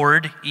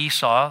lord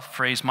Esau.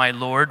 Phrase my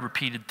lord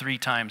repeated 3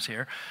 times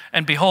here.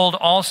 And behold,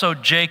 also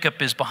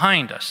Jacob is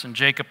behind us. And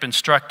Jacob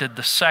instructed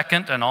the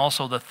second and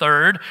also the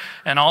third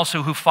and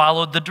also who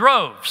followed the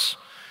droves,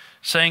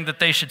 saying that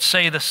they should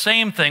say the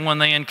same thing when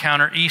they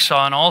encounter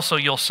Esau. And also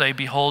you'll say,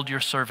 behold, your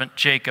servant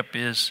Jacob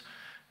is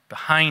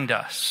behind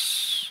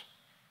us.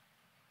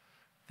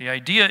 The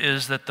idea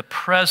is that the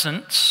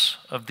presence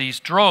of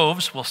these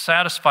droves will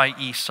satisfy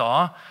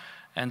Esau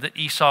and that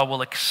Esau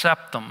will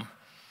accept them.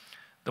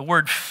 The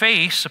word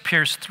face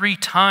appears 3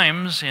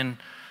 times in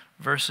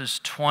verse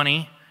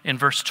 20.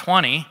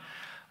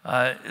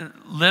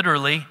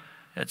 Literally,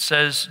 it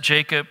says,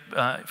 Jacob,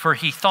 for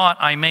he thought,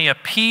 I may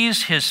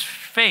appease his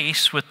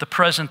face with the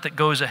present that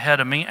goes ahead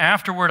of me.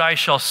 Afterward I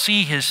shall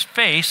see his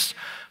face.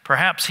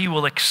 Perhaps he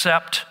will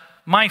accept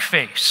my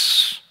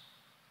face.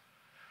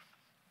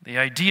 The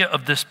idea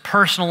of this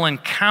personal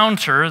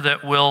encounter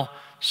that will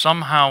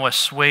somehow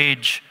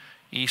assuage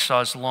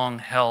Esau's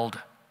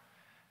long-held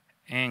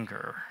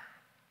anger.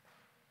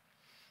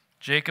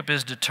 Jacob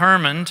is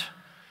determined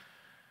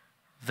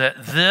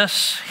that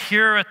this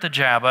here at the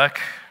Jabbok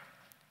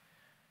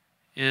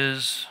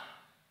is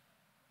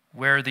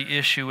where the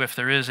issue, if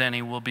there is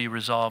any, will be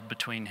resolved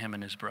between him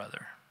and his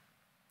brother.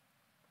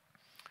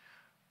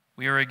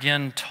 We are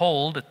again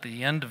told at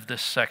the end of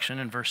this section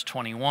in verse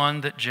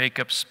 21 that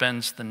Jacob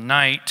spends the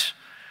night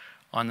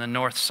on the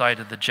north side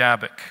of the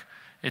Jabbok.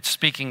 It's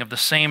speaking of the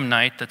same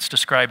night that's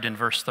described in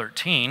verse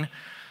 13.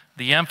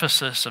 The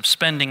emphasis of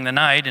spending the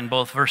night in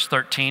both verse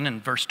 13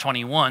 and verse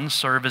 21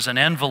 serve as an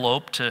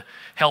envelope to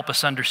help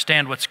us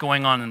understand what's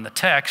going on in the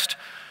text.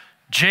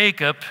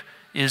 Jacob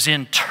is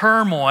in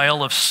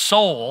turmoil of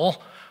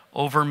soul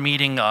over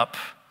meeting up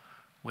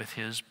with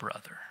his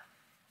brother.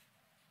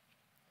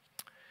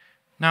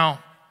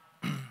 Now,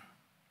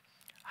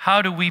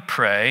 how do we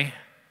pray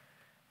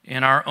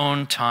in our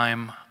own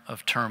time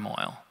of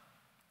turmoil?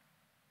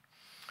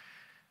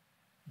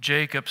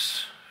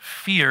 Jacob's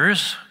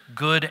fears,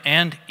 good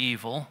and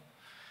evil,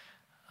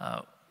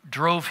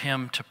 drove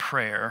him to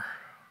prayer.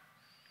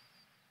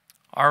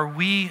 Are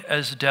we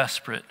as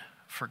desperate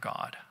for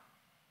God?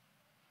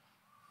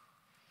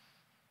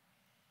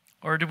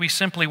 Or do we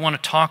simply want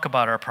to talk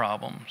about our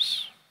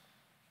problems?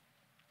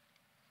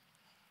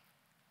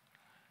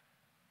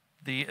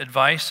 The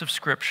advice of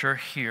Scripture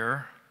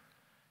here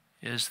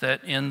is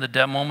that in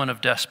the moment of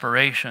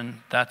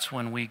desperation, that's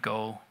when we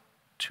go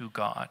to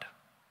God.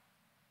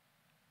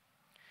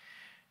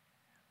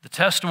 The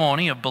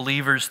testimony of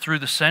believers through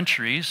the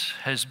centuries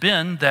has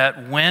been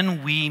that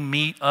when we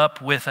meet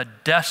up with a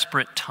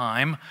desperate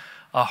time,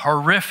 a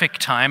horrific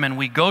time, and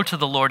we go to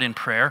the Lord in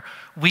prayer,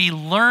 we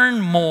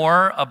learn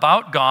more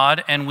about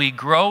God and we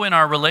grow in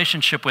our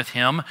relationship with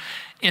Him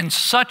in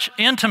such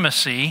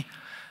intimacy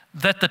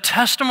that the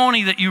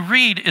testimony that you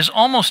read is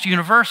almost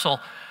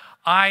universal.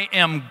 I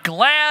am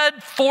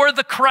glad for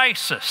the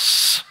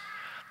crisis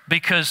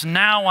because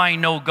now I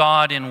know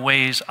God in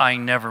ways I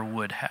never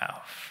would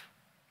have.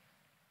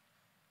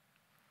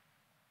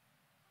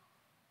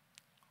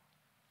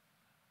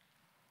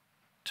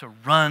 To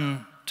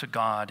run to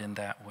God in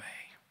that way.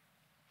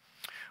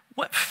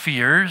 What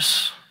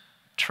fears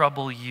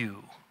trouble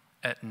you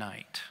at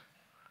night?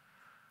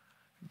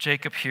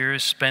 Jacob here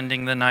is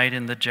spending the night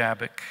in the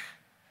Jabbok.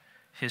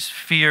 His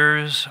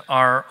fears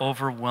are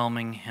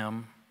overwhelming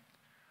him.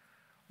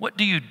 What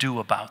do you do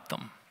about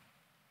them?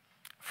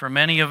 For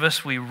many of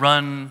us, we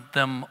run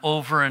them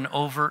over and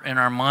over in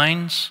our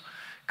minds,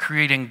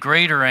 creating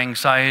greater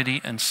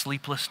anxiety and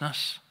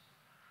sleeplessness.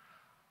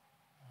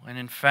 When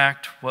in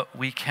fact, what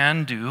we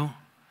can do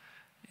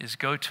is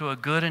go to a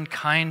good and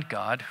kind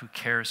God who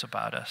cares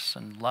about us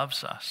and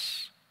loves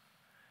us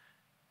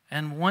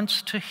and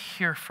wants to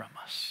hear from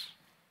us.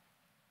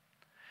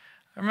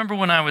 I remember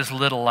when I was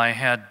little, I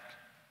had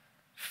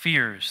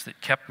fears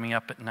that kept me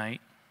up at night.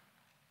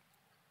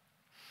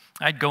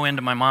 I'd go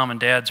into my mom and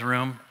dad's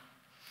room,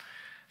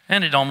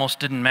 and it almost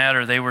didn't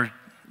matter. They were,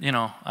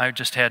 I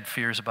just had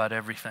fears about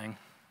everything.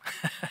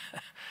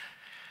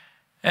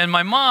 And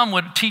my mom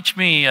would teach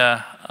me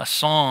a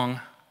song.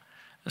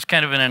 It was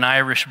kind of in an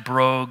Irish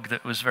brogue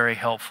that was very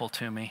helpful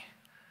to me.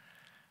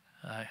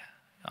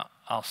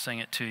 I'll sing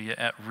it to you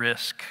at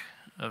risk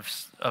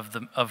of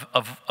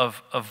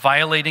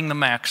violating the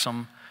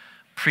maxim,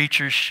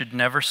 preachers should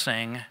never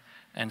sing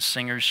and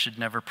singers should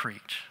never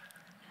preach.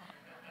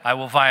 I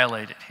will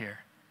violate it here.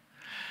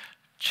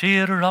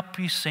 Cheer up,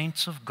 ye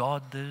saints of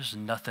God, there's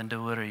nothing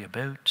to worry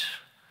about,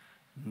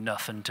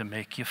 nothing to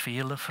make you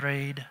feel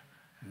afraid,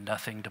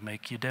 nothing to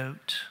make you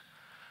doubt.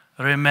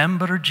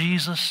 Remember,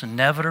 Jesus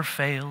never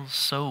fails,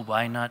 so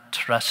why not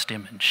trust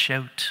him and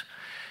shout?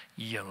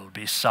 You'll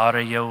be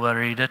sorry you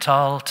worried at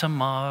all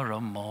tomorrow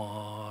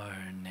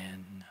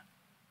morning.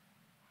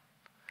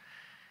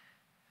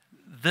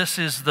 This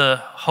is the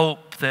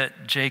hope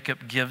that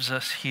Jacob gives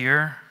us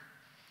here,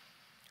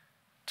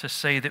 to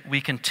say that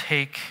we can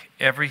take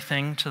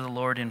everything to the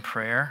Lord in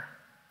prayer.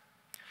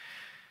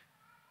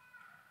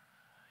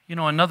 You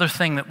know, another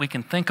thing that we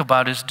can think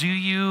about is, do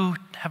you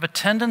have a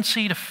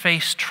tendency to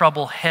face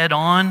trouble head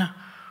on,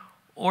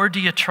 or do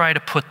you try to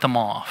put them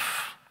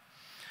off?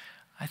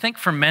 I think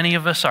for many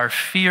of us, our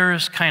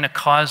fears kind of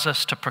cause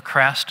us to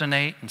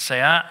procrastinate and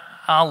say,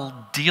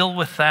 I'll deal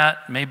with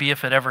that maybe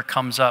if it ever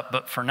comes up,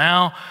 but for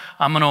now,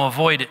 I'm going to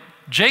avoid it.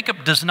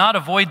 Jacob does not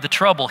avoid the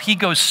trouble. He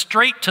goes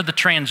straight to the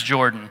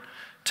Transjordan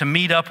to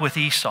meet up with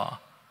Esau.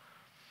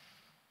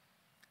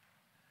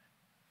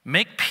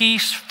 Make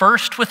peace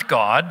first with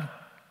God,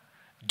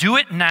 do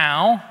it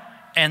now,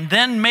 and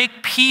then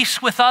make peace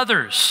with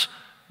others.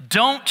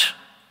 Don't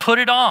put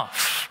it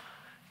off.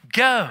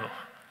 Go,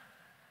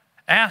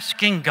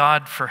 asking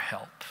God for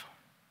help.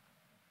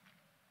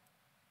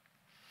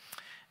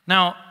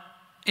 Now,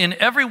 in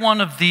every one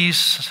of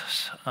these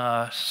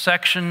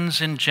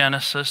sections in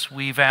Genesis,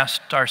 we've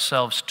asked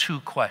ourselves two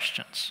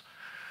questions.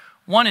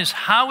 One is,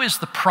 how is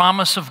the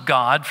promise of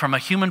God from a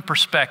human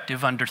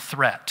perspective under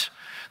threat?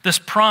 This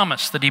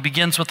promise that he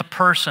begins with a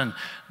person,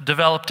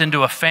 developed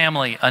into a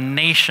family, a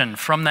nation.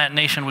 From that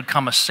nation would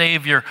come a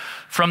Savior.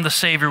 From the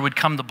Savior would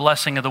come the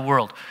blessing of the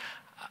world.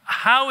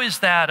 How is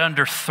that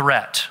under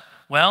threat?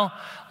 Well,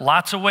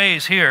 lots of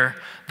ways here.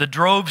 The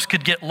droves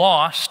could get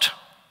lost.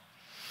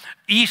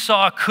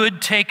 Esau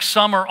could take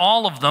some or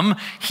all of them.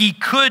 He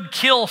could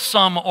kill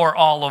some or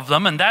all of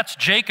them, and that's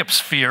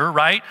Jacob's fear,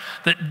 right?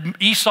 That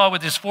Esau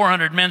with his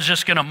 400 men is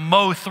just going to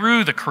mow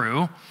through the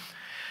crew.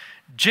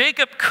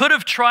 Jacob could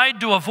have tried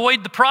to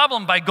avoid the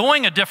problem by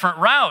going a different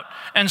route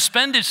and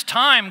spend his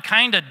time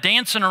kind of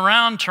dancing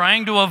around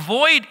trying to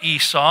avoid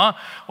Esau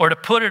or to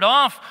put it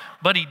off,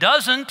 but he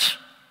doesn't.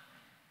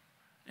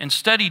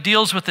 Instead, he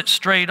deals with it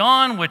straight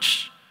on,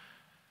 which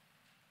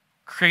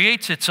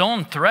creates its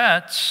own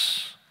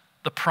threats.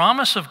 The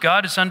promise of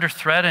God is under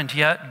threat, and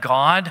yet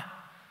God,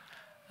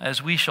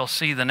 as we shall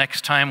see the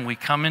next time we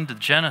come into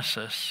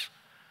Genesis,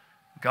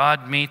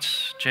 God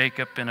meets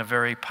Jacob in a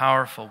very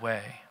powerful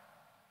way.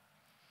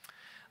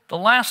 The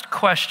last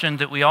question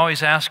that we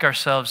always ask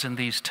ourselves in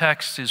these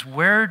texts is,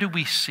 where do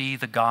we see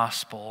the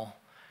gospel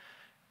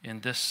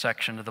in this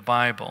section of the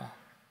Bible?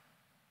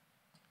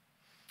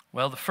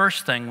 Well, the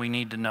first thing we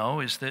need to know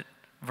is that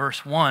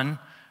verse 1,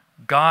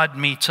 God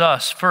meets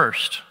us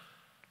first.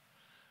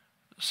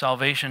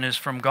 Salvation is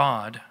from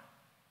God.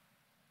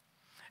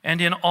 And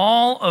in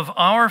all of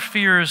our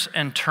fears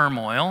and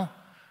turmoil,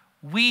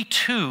 we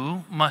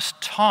too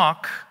must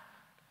talk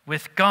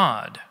with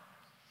God.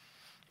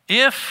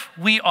 If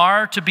we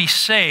are to be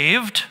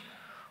saved,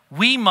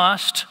 we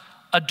must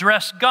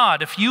address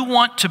God. If you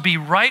want to be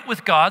right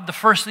with God, the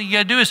first thing you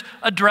got to do is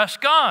address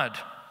God.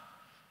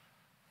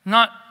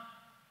 Not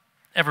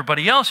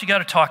everybody else, you got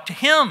to talk to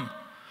Him.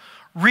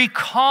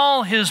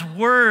 Recall His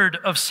word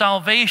of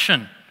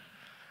salvation.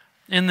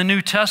 In the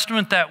New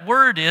Testament, that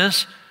word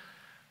is,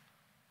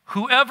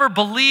 whoever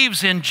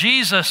believes in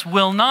Jesus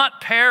will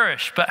not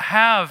perish, but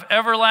have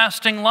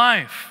everlasting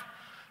life.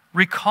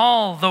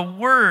 Recall the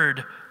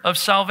word of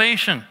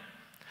salvation.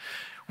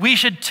 We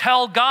should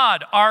tell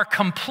God our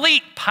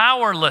complete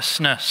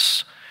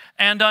powerlessness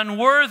and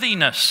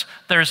unworthiness.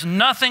 There's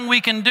nothing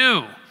we can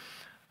do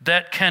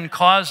that can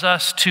cause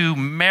us to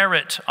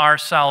merit our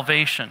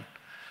salvation,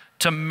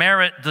 to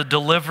merit the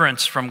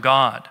deliverance from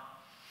God.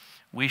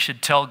 We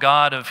should tell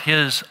God of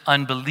His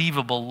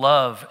unbelievable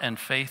love and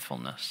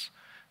faithfulness.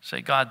 Say,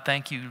 God,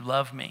 thank you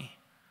love me.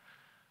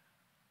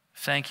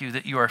 Thank you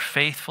that you are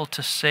faithful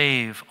to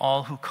save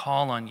all who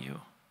call on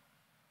you.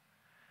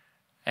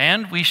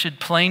 And we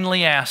should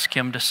plainly ask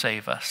Him to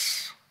save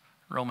us.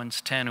 Romans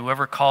 10,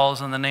 whoever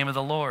calls on the name of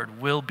the Lord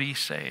will be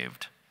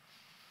saved.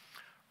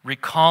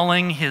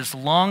 Recalling His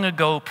long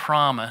ago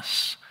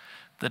promise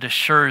that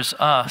assures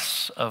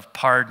us of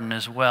pardon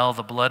as well.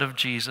 The blood of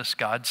Jesus,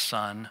 God's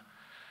Son,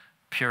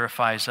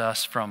 purifies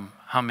us from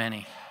how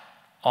many?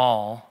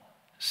 All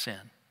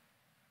sin.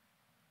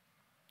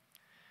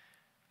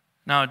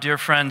 Now, dear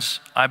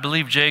friends, I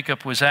believe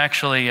Jacob was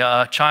actually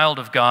a child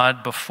of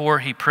God before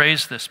he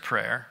prays this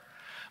prayer.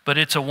 But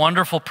it's a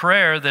wonderful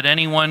prayer that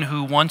anyone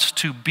who wants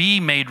to be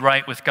made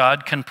right with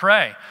God can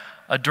pray.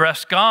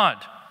 Address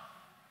God.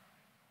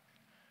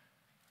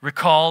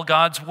 Recall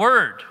God's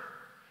word.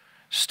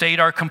 State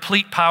our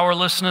complete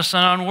powerlessness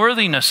and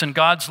unworthiness and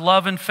God's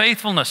love and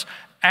faithfulness.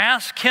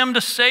 Ask Him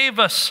to save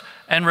us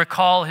and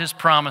recall His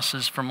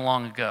promises from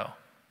long ago.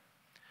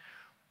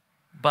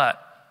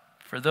 But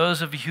for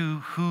those of you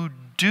who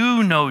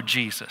do know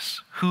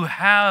Jesus, who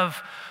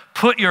have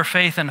put your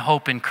faith and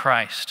hope in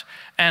Christ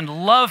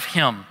and love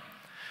him.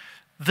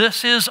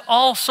 This is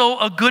also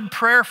a good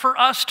prayer for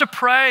us to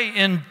pray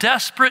in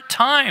desperate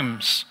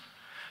times,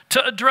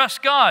 to address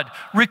God,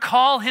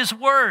 recall his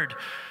word,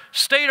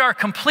 state our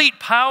complete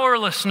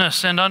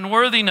powerlessness and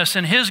unworthiness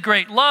in his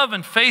great love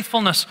and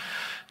faithfulness,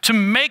 to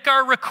make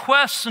our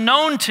requests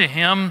known to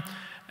him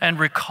and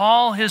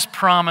recall his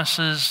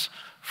promises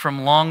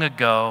from long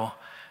ago,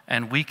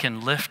 and we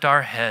can lift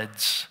our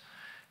heads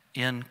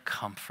in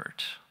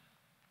comfort.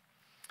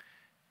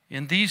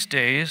 In these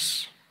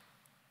days,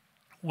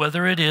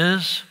 whether it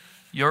is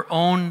your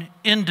own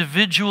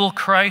individual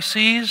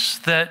crises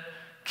that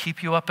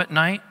keep you up at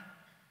night,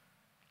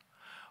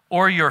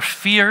 or your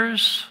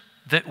fears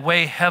that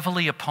weigh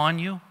heavily upon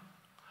you,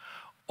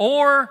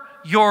 or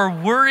your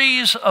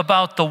worries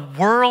about the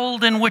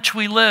world in which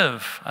we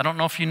live. I don't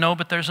know if you know,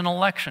 but there's an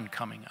election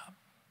coming up.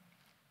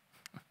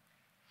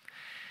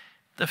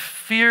 The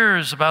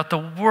fears about the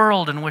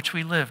world in which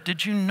we live.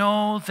 Did you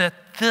know that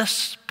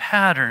this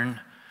pattern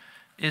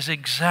is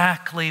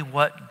exactly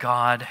what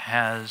God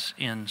has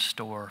in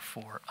store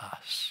for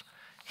us?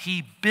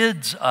 He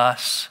bids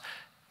us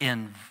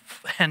and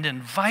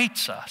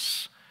invites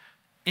us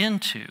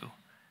into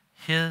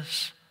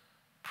his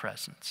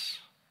presence.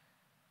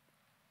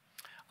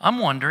 I'm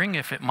wondering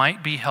if it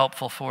might be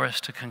helpful for us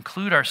to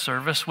conclude our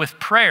service with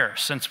prayer.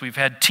 Since we've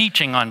had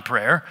teaching on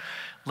prayer,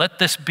 let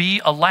this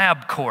be a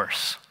lab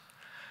course,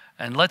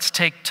 and let's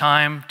take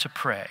time to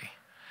pray.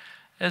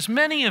 As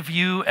many of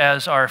you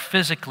as are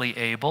physically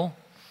able,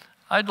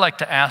 I'd like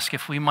to ask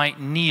if we might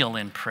kneel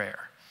in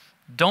prayer.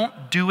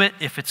 Don't do it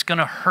if it's going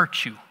to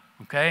hurt you,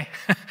 okay?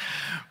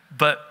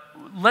 But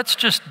let's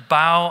just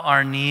bow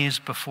our knees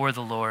before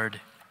the Lord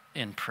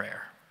in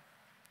prayer.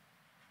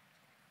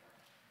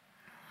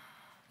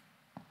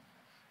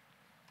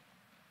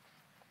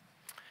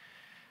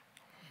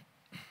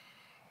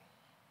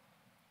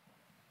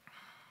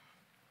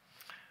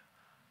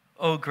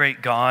 O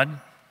great God,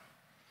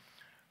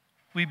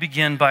 we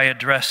begin by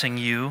addressing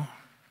you.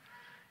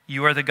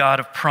 You are the God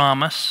of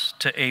promise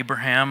to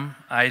Abraham,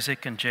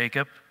 Isaac, and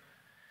Jacob.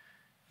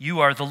 You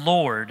are the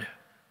Lord,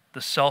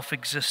 the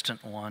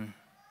self-existent one.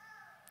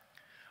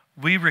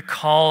 We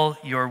recall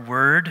your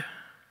word,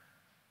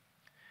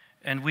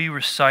 and we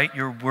recite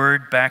your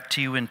word back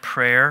to you in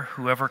prayer.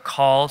 Whoever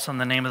calls on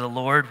the name of the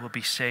Lord will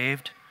be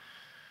saved.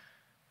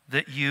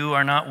 That you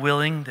are not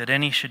willing that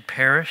any should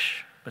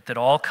perish, but that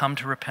all come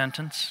to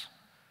repentance.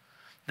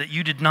 That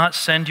you did not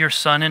send your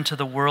Son into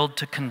the world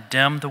to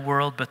condemn the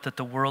world, but that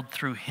the world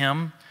through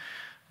him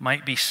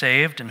might be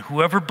saved. And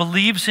whoever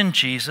believes in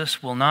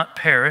Jesus will not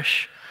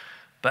perish,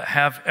 but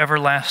have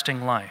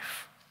everlasting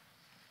life.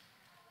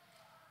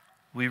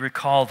 We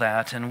recall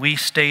that, and we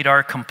state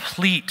our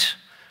complete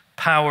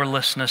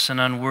powerlessness and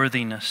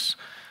unworthiness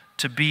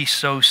to be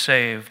so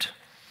saved.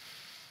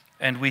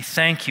 And we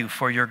thank you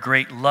for your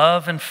great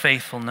love and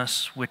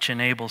faithfulness which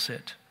enables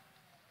it.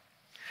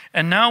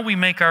 And now we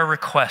make our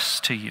requests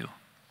to you.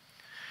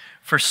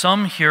 For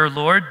some here,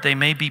 Lord, they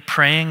may be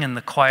praying in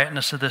the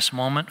quietness of this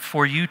moment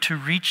for you to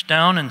reach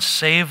down and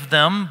save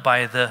them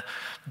by the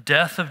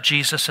death of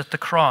Jesus at the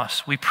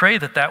cross. We pray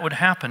that that would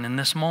happen in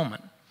this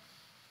moment.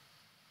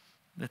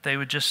 That they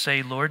would just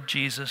say, Lord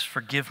Jesus,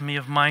 forgive me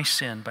of my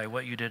sin by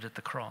what you did at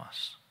the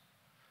cross.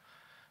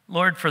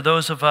 Lord, for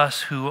those of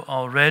us who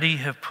already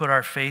have put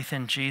our faith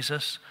in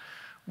Jesus,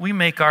 we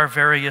make our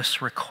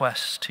various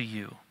requests to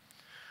you.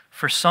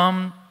 For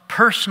some,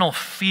 personal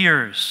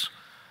fears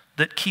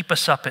that keep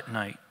us up at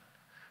night.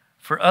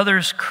 For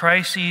others,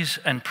 crises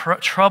and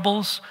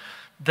troubles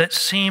that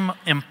seem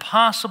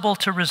impossible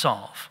to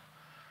resolve.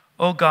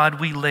 Oh God,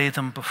 we lay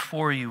them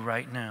before you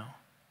right now.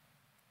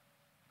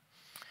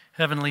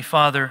 Heavenly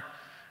Father,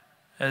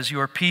 as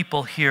your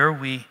people here,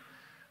 we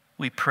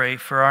pray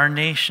for our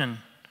nation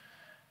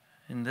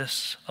in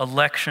this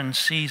election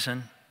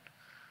season.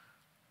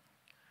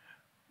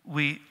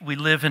 We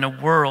live in a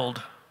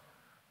world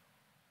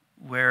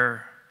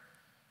where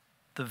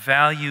the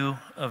value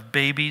of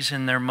babies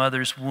in their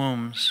mother's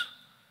wombs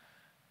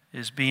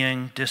is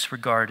being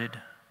disregarded.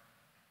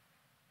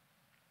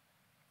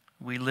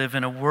 We live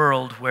in a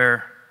world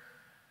where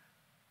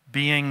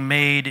being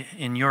made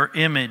in your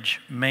image,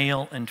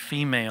 male and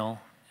female,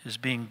 is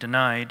being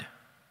denied.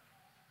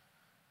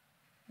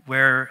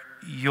 Where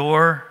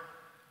your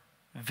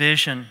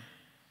vision,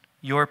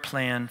 your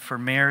plan for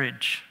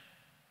marriage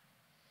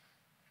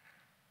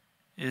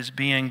is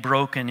being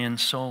broken in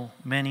so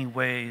many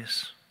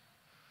ways.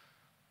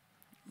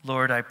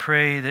 Lord, I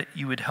pray that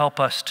you would help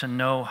us to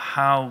know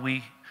how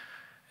we,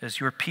 as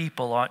your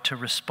people, ought to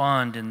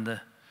respond in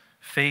the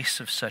face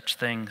of such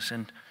things.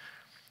 And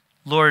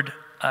Lord,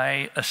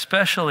 I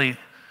especially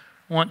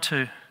want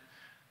to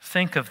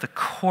think of the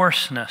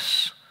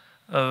coarseness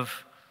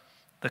of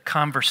the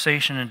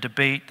conversation and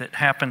debate that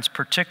happens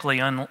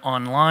particularly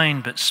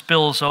online, but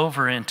spills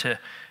over into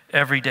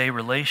everyday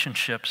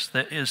relationships,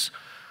 that is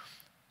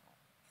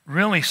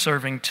really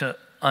serving to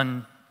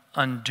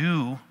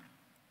undo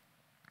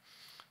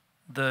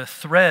the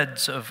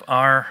threads of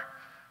our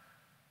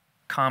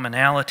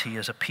commonality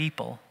as a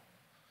people.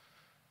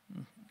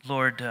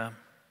 Lord,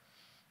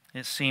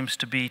 it seems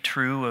to be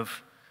true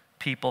of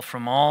people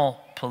from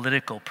all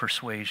political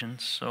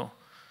persuasions, so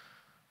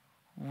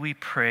we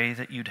pray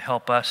that you'd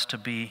help us to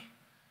be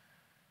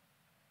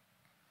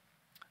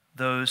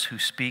those who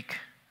speak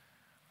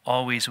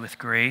always with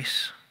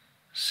grace,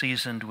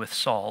 seasoned with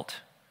salt,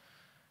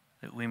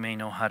 that we may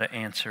know how to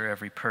answer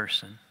every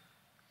person.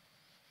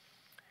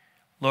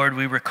 Lord,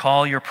 we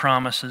recall your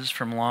promises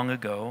from long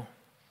ago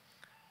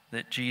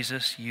that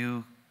Jesus,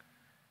 you,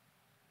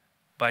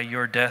 by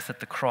your death at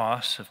the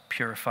cross, have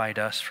purified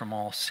us from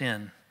all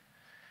sin.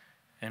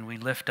 And we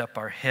lift up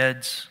our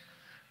heads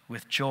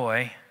with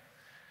joy,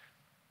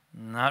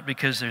 not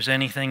because there's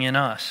anything in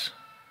us,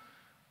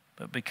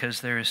 but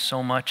because there is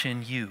so much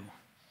in you,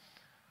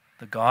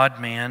 the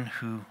God-man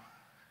who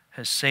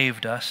has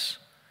saved us,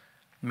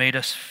 made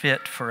us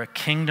fit for a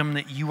kingdom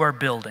that you are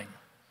building.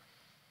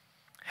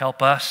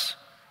 Help us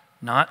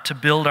not to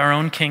build our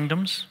own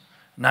kingdoms,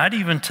 not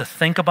even to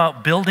think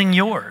about building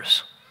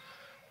yours,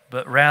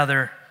 but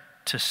rather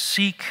to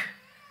seek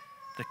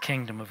the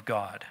kingdom of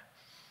God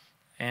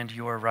and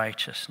your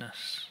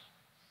righteousness.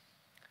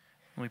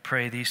 We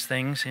pray these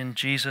things in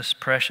Jesus'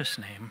 precious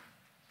name.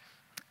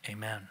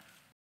 Amen.